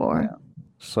you before? Yeah.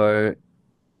 So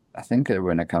I think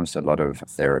when it comes to a lot of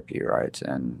therapy, right,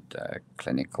 and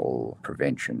clinical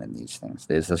prevention and these things,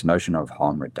 there's this notion of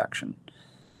harm reduction.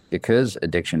 Because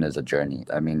addiction is a journey.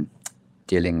 I mean,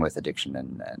 dealing with addiction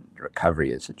and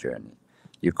recovery is a journey.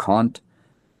 You can't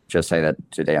just say that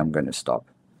today I'm going to stop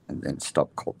and then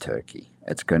stop cold turkey.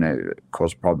 It's going to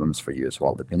cause problems for you as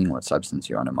well. Depending on what substance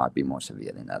you're on, it might be more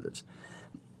severe than others.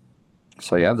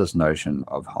 So you have this notion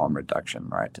of harm reduction,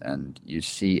 right? And you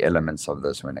see elements of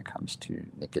this when it comes to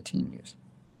nicotine use.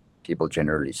 People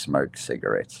generally smoke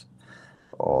cigarettes,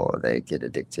 or they get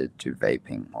addicted to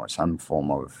vaping or some form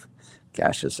of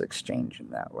gaseous exchange in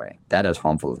that way. That has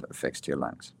harmful effects to your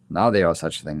lungs. Now there are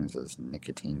such things as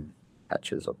nicotine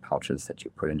patches or pouches that you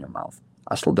put in your mouth.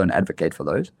 I still don't advocate for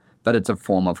those, but it's a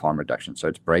form of harm reduction. So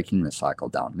it's breaking the cycle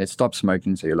down. Let's stop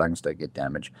smoking so your lungs don't get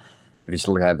damaged. If you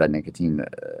still have that nicotine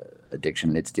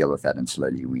addiction, let's deal with that and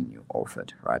slowly wean you off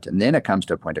it, right? And then it comes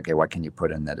to a point, okay, what can you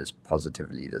put in that is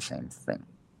positively the same thing?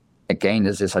 Again,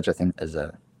 is there such a thing as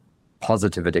a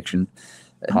positive addiction?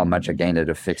 How much, again, it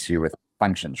affects you with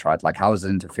functions, right? Like, how is it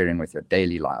interfering with your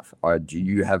daily life? Or do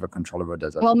you have a control over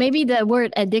it? Well, maybe the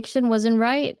word addiction wasn't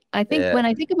right. I think when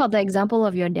I think about the example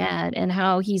of your dad and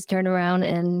how he's turned around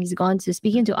and he's gone to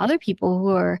speaking to other people who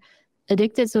are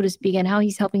addicted, so to speak, and how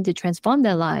he's helping to transform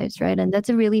their lives, right? And that's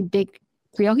a really big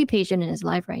preoccupation in his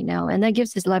life right now. And that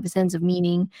gives his life a sense of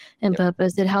meaning and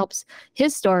purpose. It helps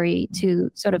his story to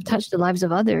sort of touch the lives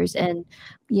of others. And,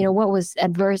 what was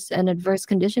an adverse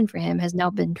condition for him has now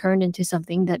been turned into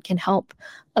something that can help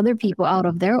other people out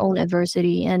of their own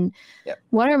adversity. And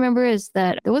what I remember is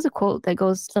that there was a quote that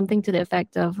goes something to the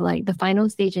effect of like, the final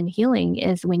stage in healing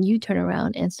is when you turn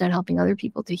around and start helping other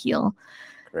people to heal.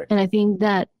 Correct. And I think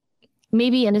that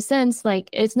maybe in a sense, like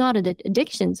it's not an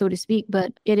addiction, so to speak,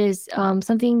 but it is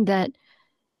something that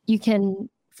you can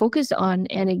focus on,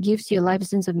 and it gives your life a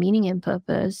sense of meaning and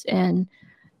purpose, and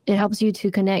it helps you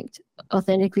to connect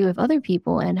authentically with other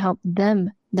people and help them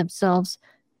themselves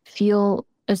feel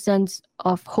a sense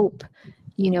of hope,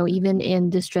 even in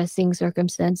distressing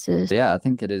circumstances. Yeah, I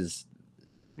think it is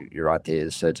you're right,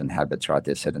 there's certain habits, right?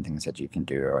 There's certain things that you can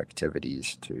do or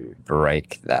activities to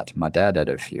break that. My dad had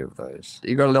a few of those.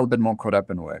 He got a little bit more caught up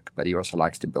in work, but he also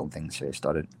likes to build things. So he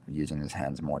started using his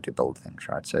hands more to build things,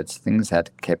 right? So it's things that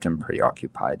kept him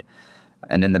preoccupied.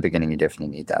 And in the beginning, you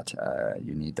definitely need that.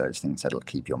 You need those things that'll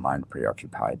keep your mind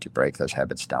preoccupied, to break those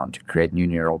habits down, to create new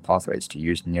neural pathways, to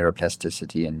use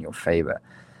neuroplasticity in your favor.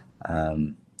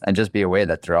 And just be aware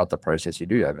that throughout the process, you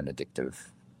do have an addictive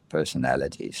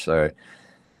personality. So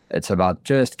it's about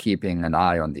just keeping an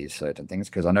eye on these certain things,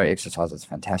 because I know exercise is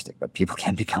fantastic, but people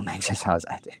can become exercise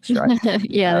addicts, right?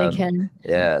 Yeah, they can.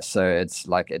 Yeah, so it's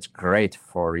great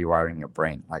for rewiring your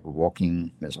brain. Like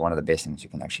walking is one of the best things you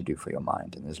can actually do for your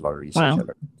mind, and there's a lot of research.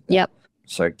 Wow. Yep.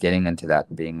 So getting into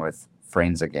that, being with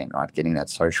friends again, right? Getting that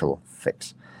social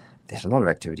fix. There's a lot of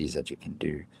activities that you can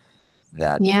do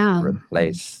that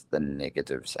replace the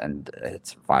negatives, and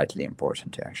it's vitally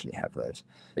important to actually have those.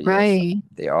 But right. Yes,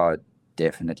 there are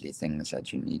definitely things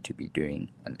that you need to be doing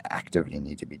and actively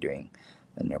need to be doing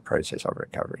in your process of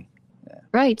recovery. Yeah.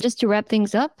 Right. Just to wrap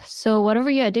things up. So whatever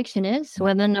your addiction is,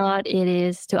 whether or not it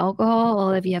is to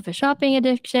alcohol, or if you have a shopping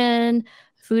addiction,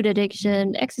 food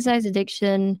addiction, exercise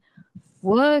addiction,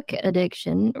 work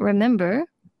addiction, remember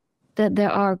that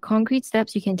there are concrete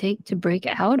steps you can take to break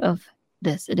out of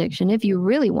this addiction if you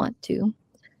really want to.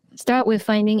 Start with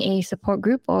finding a support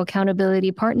group or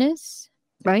accountability partners.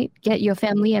 Right? Get your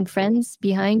family and friends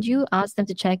behind you. Ask them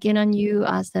to check in on you.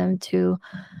 Ask them to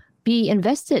be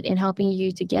invested in helping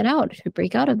you to get out, to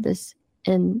break out of this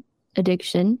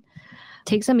addiction.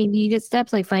 Take some immediate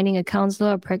steps like finding a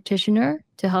counselor or practitioner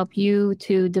to help you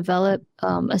to develop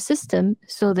a system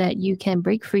so that you can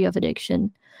break free of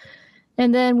addiction.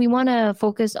 And then we want to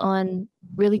focus on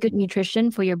really good nutrition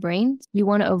for your brain. You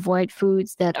want to avoid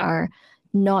foods that are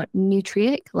not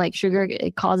nutrient, like sugar.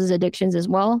 It causes addictions as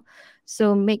well.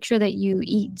 So make sure that you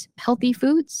eat healthy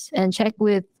foods, and check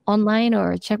with online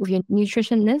or check with your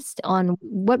nutritionist on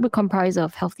what would comprise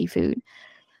of healthy food.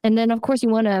 And then, of course, you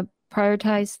want to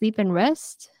prioritize sleep and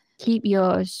rest, keep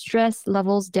your stress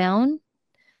levels down,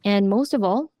 and most of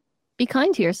all, be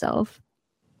kind to yourself,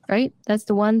 right? That's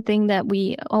the one thing that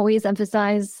we always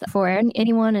emphasize for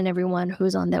anyone and everyone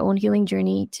who's on their own healing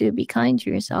journey, to be kind to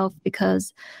yourself,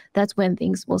 because that's when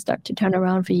things will start to turn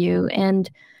around for you. And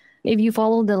if you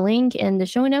follow the link in the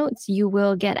show notes, you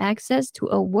will get access to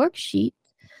a worksheet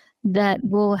that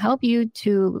will help you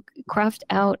to craft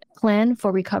out a plan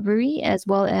for recovery, as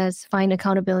well as find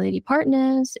accountability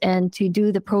partners and to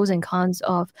do the pros and cons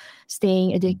of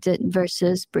staying addicted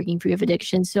versus breaking free of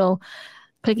addiction. So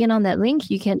clicking on that link,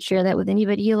 you can share that with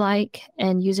anybody you like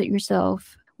and use it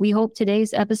yourself. We hope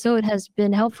today's episode has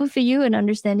been helpful for you in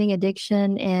understanding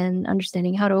addiction and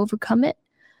understanding how to overcome it.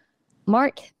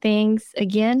 Mark, thanks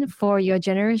again for your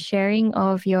generous sharing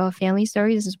of your family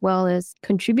stories, as well as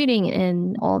contributing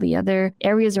in all the other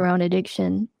areas around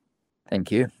addiction.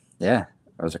 Thank you. Yeah,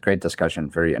 it was a great discussion,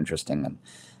 very interesting, and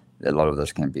a lot of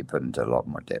this can be put into a lot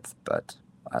more depth, but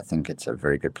I think it's a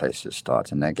very good place to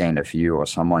start. And again, if you or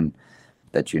someone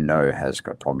that you know has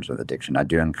got problems with addiction, I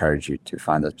do encourage you to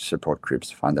find the support groups,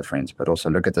 to find the friends, but also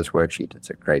look at this worksheet. It's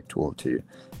a great tool to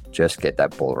just get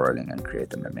that ball rolling and create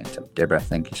the momentum. Deborah,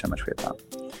 thank you so much for your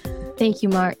time. Thank you,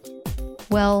 Mark.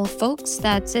 Well, folks,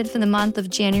 that's it for the month of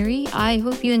January. I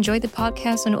hope you enjoyed the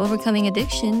podcast on overcoming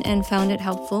addiction and found it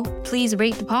helpful. Please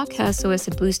rate the podcast so as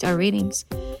to boost our ratings.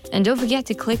 And don't forget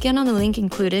to click in on the link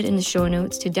included in the show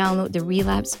notes to download the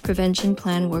Relapse Prevention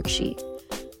Plan worksheet.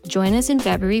 Join us in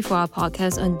February for our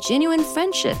podcast on genuine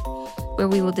friendship, where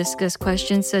we will discuss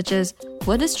questions such as,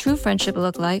 what does true friendship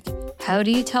look like? How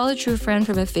do you tell a true friend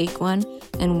from a fake one?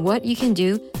 And what you can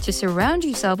do to surround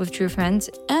yourself with true friends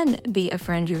and be a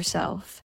friend yourself.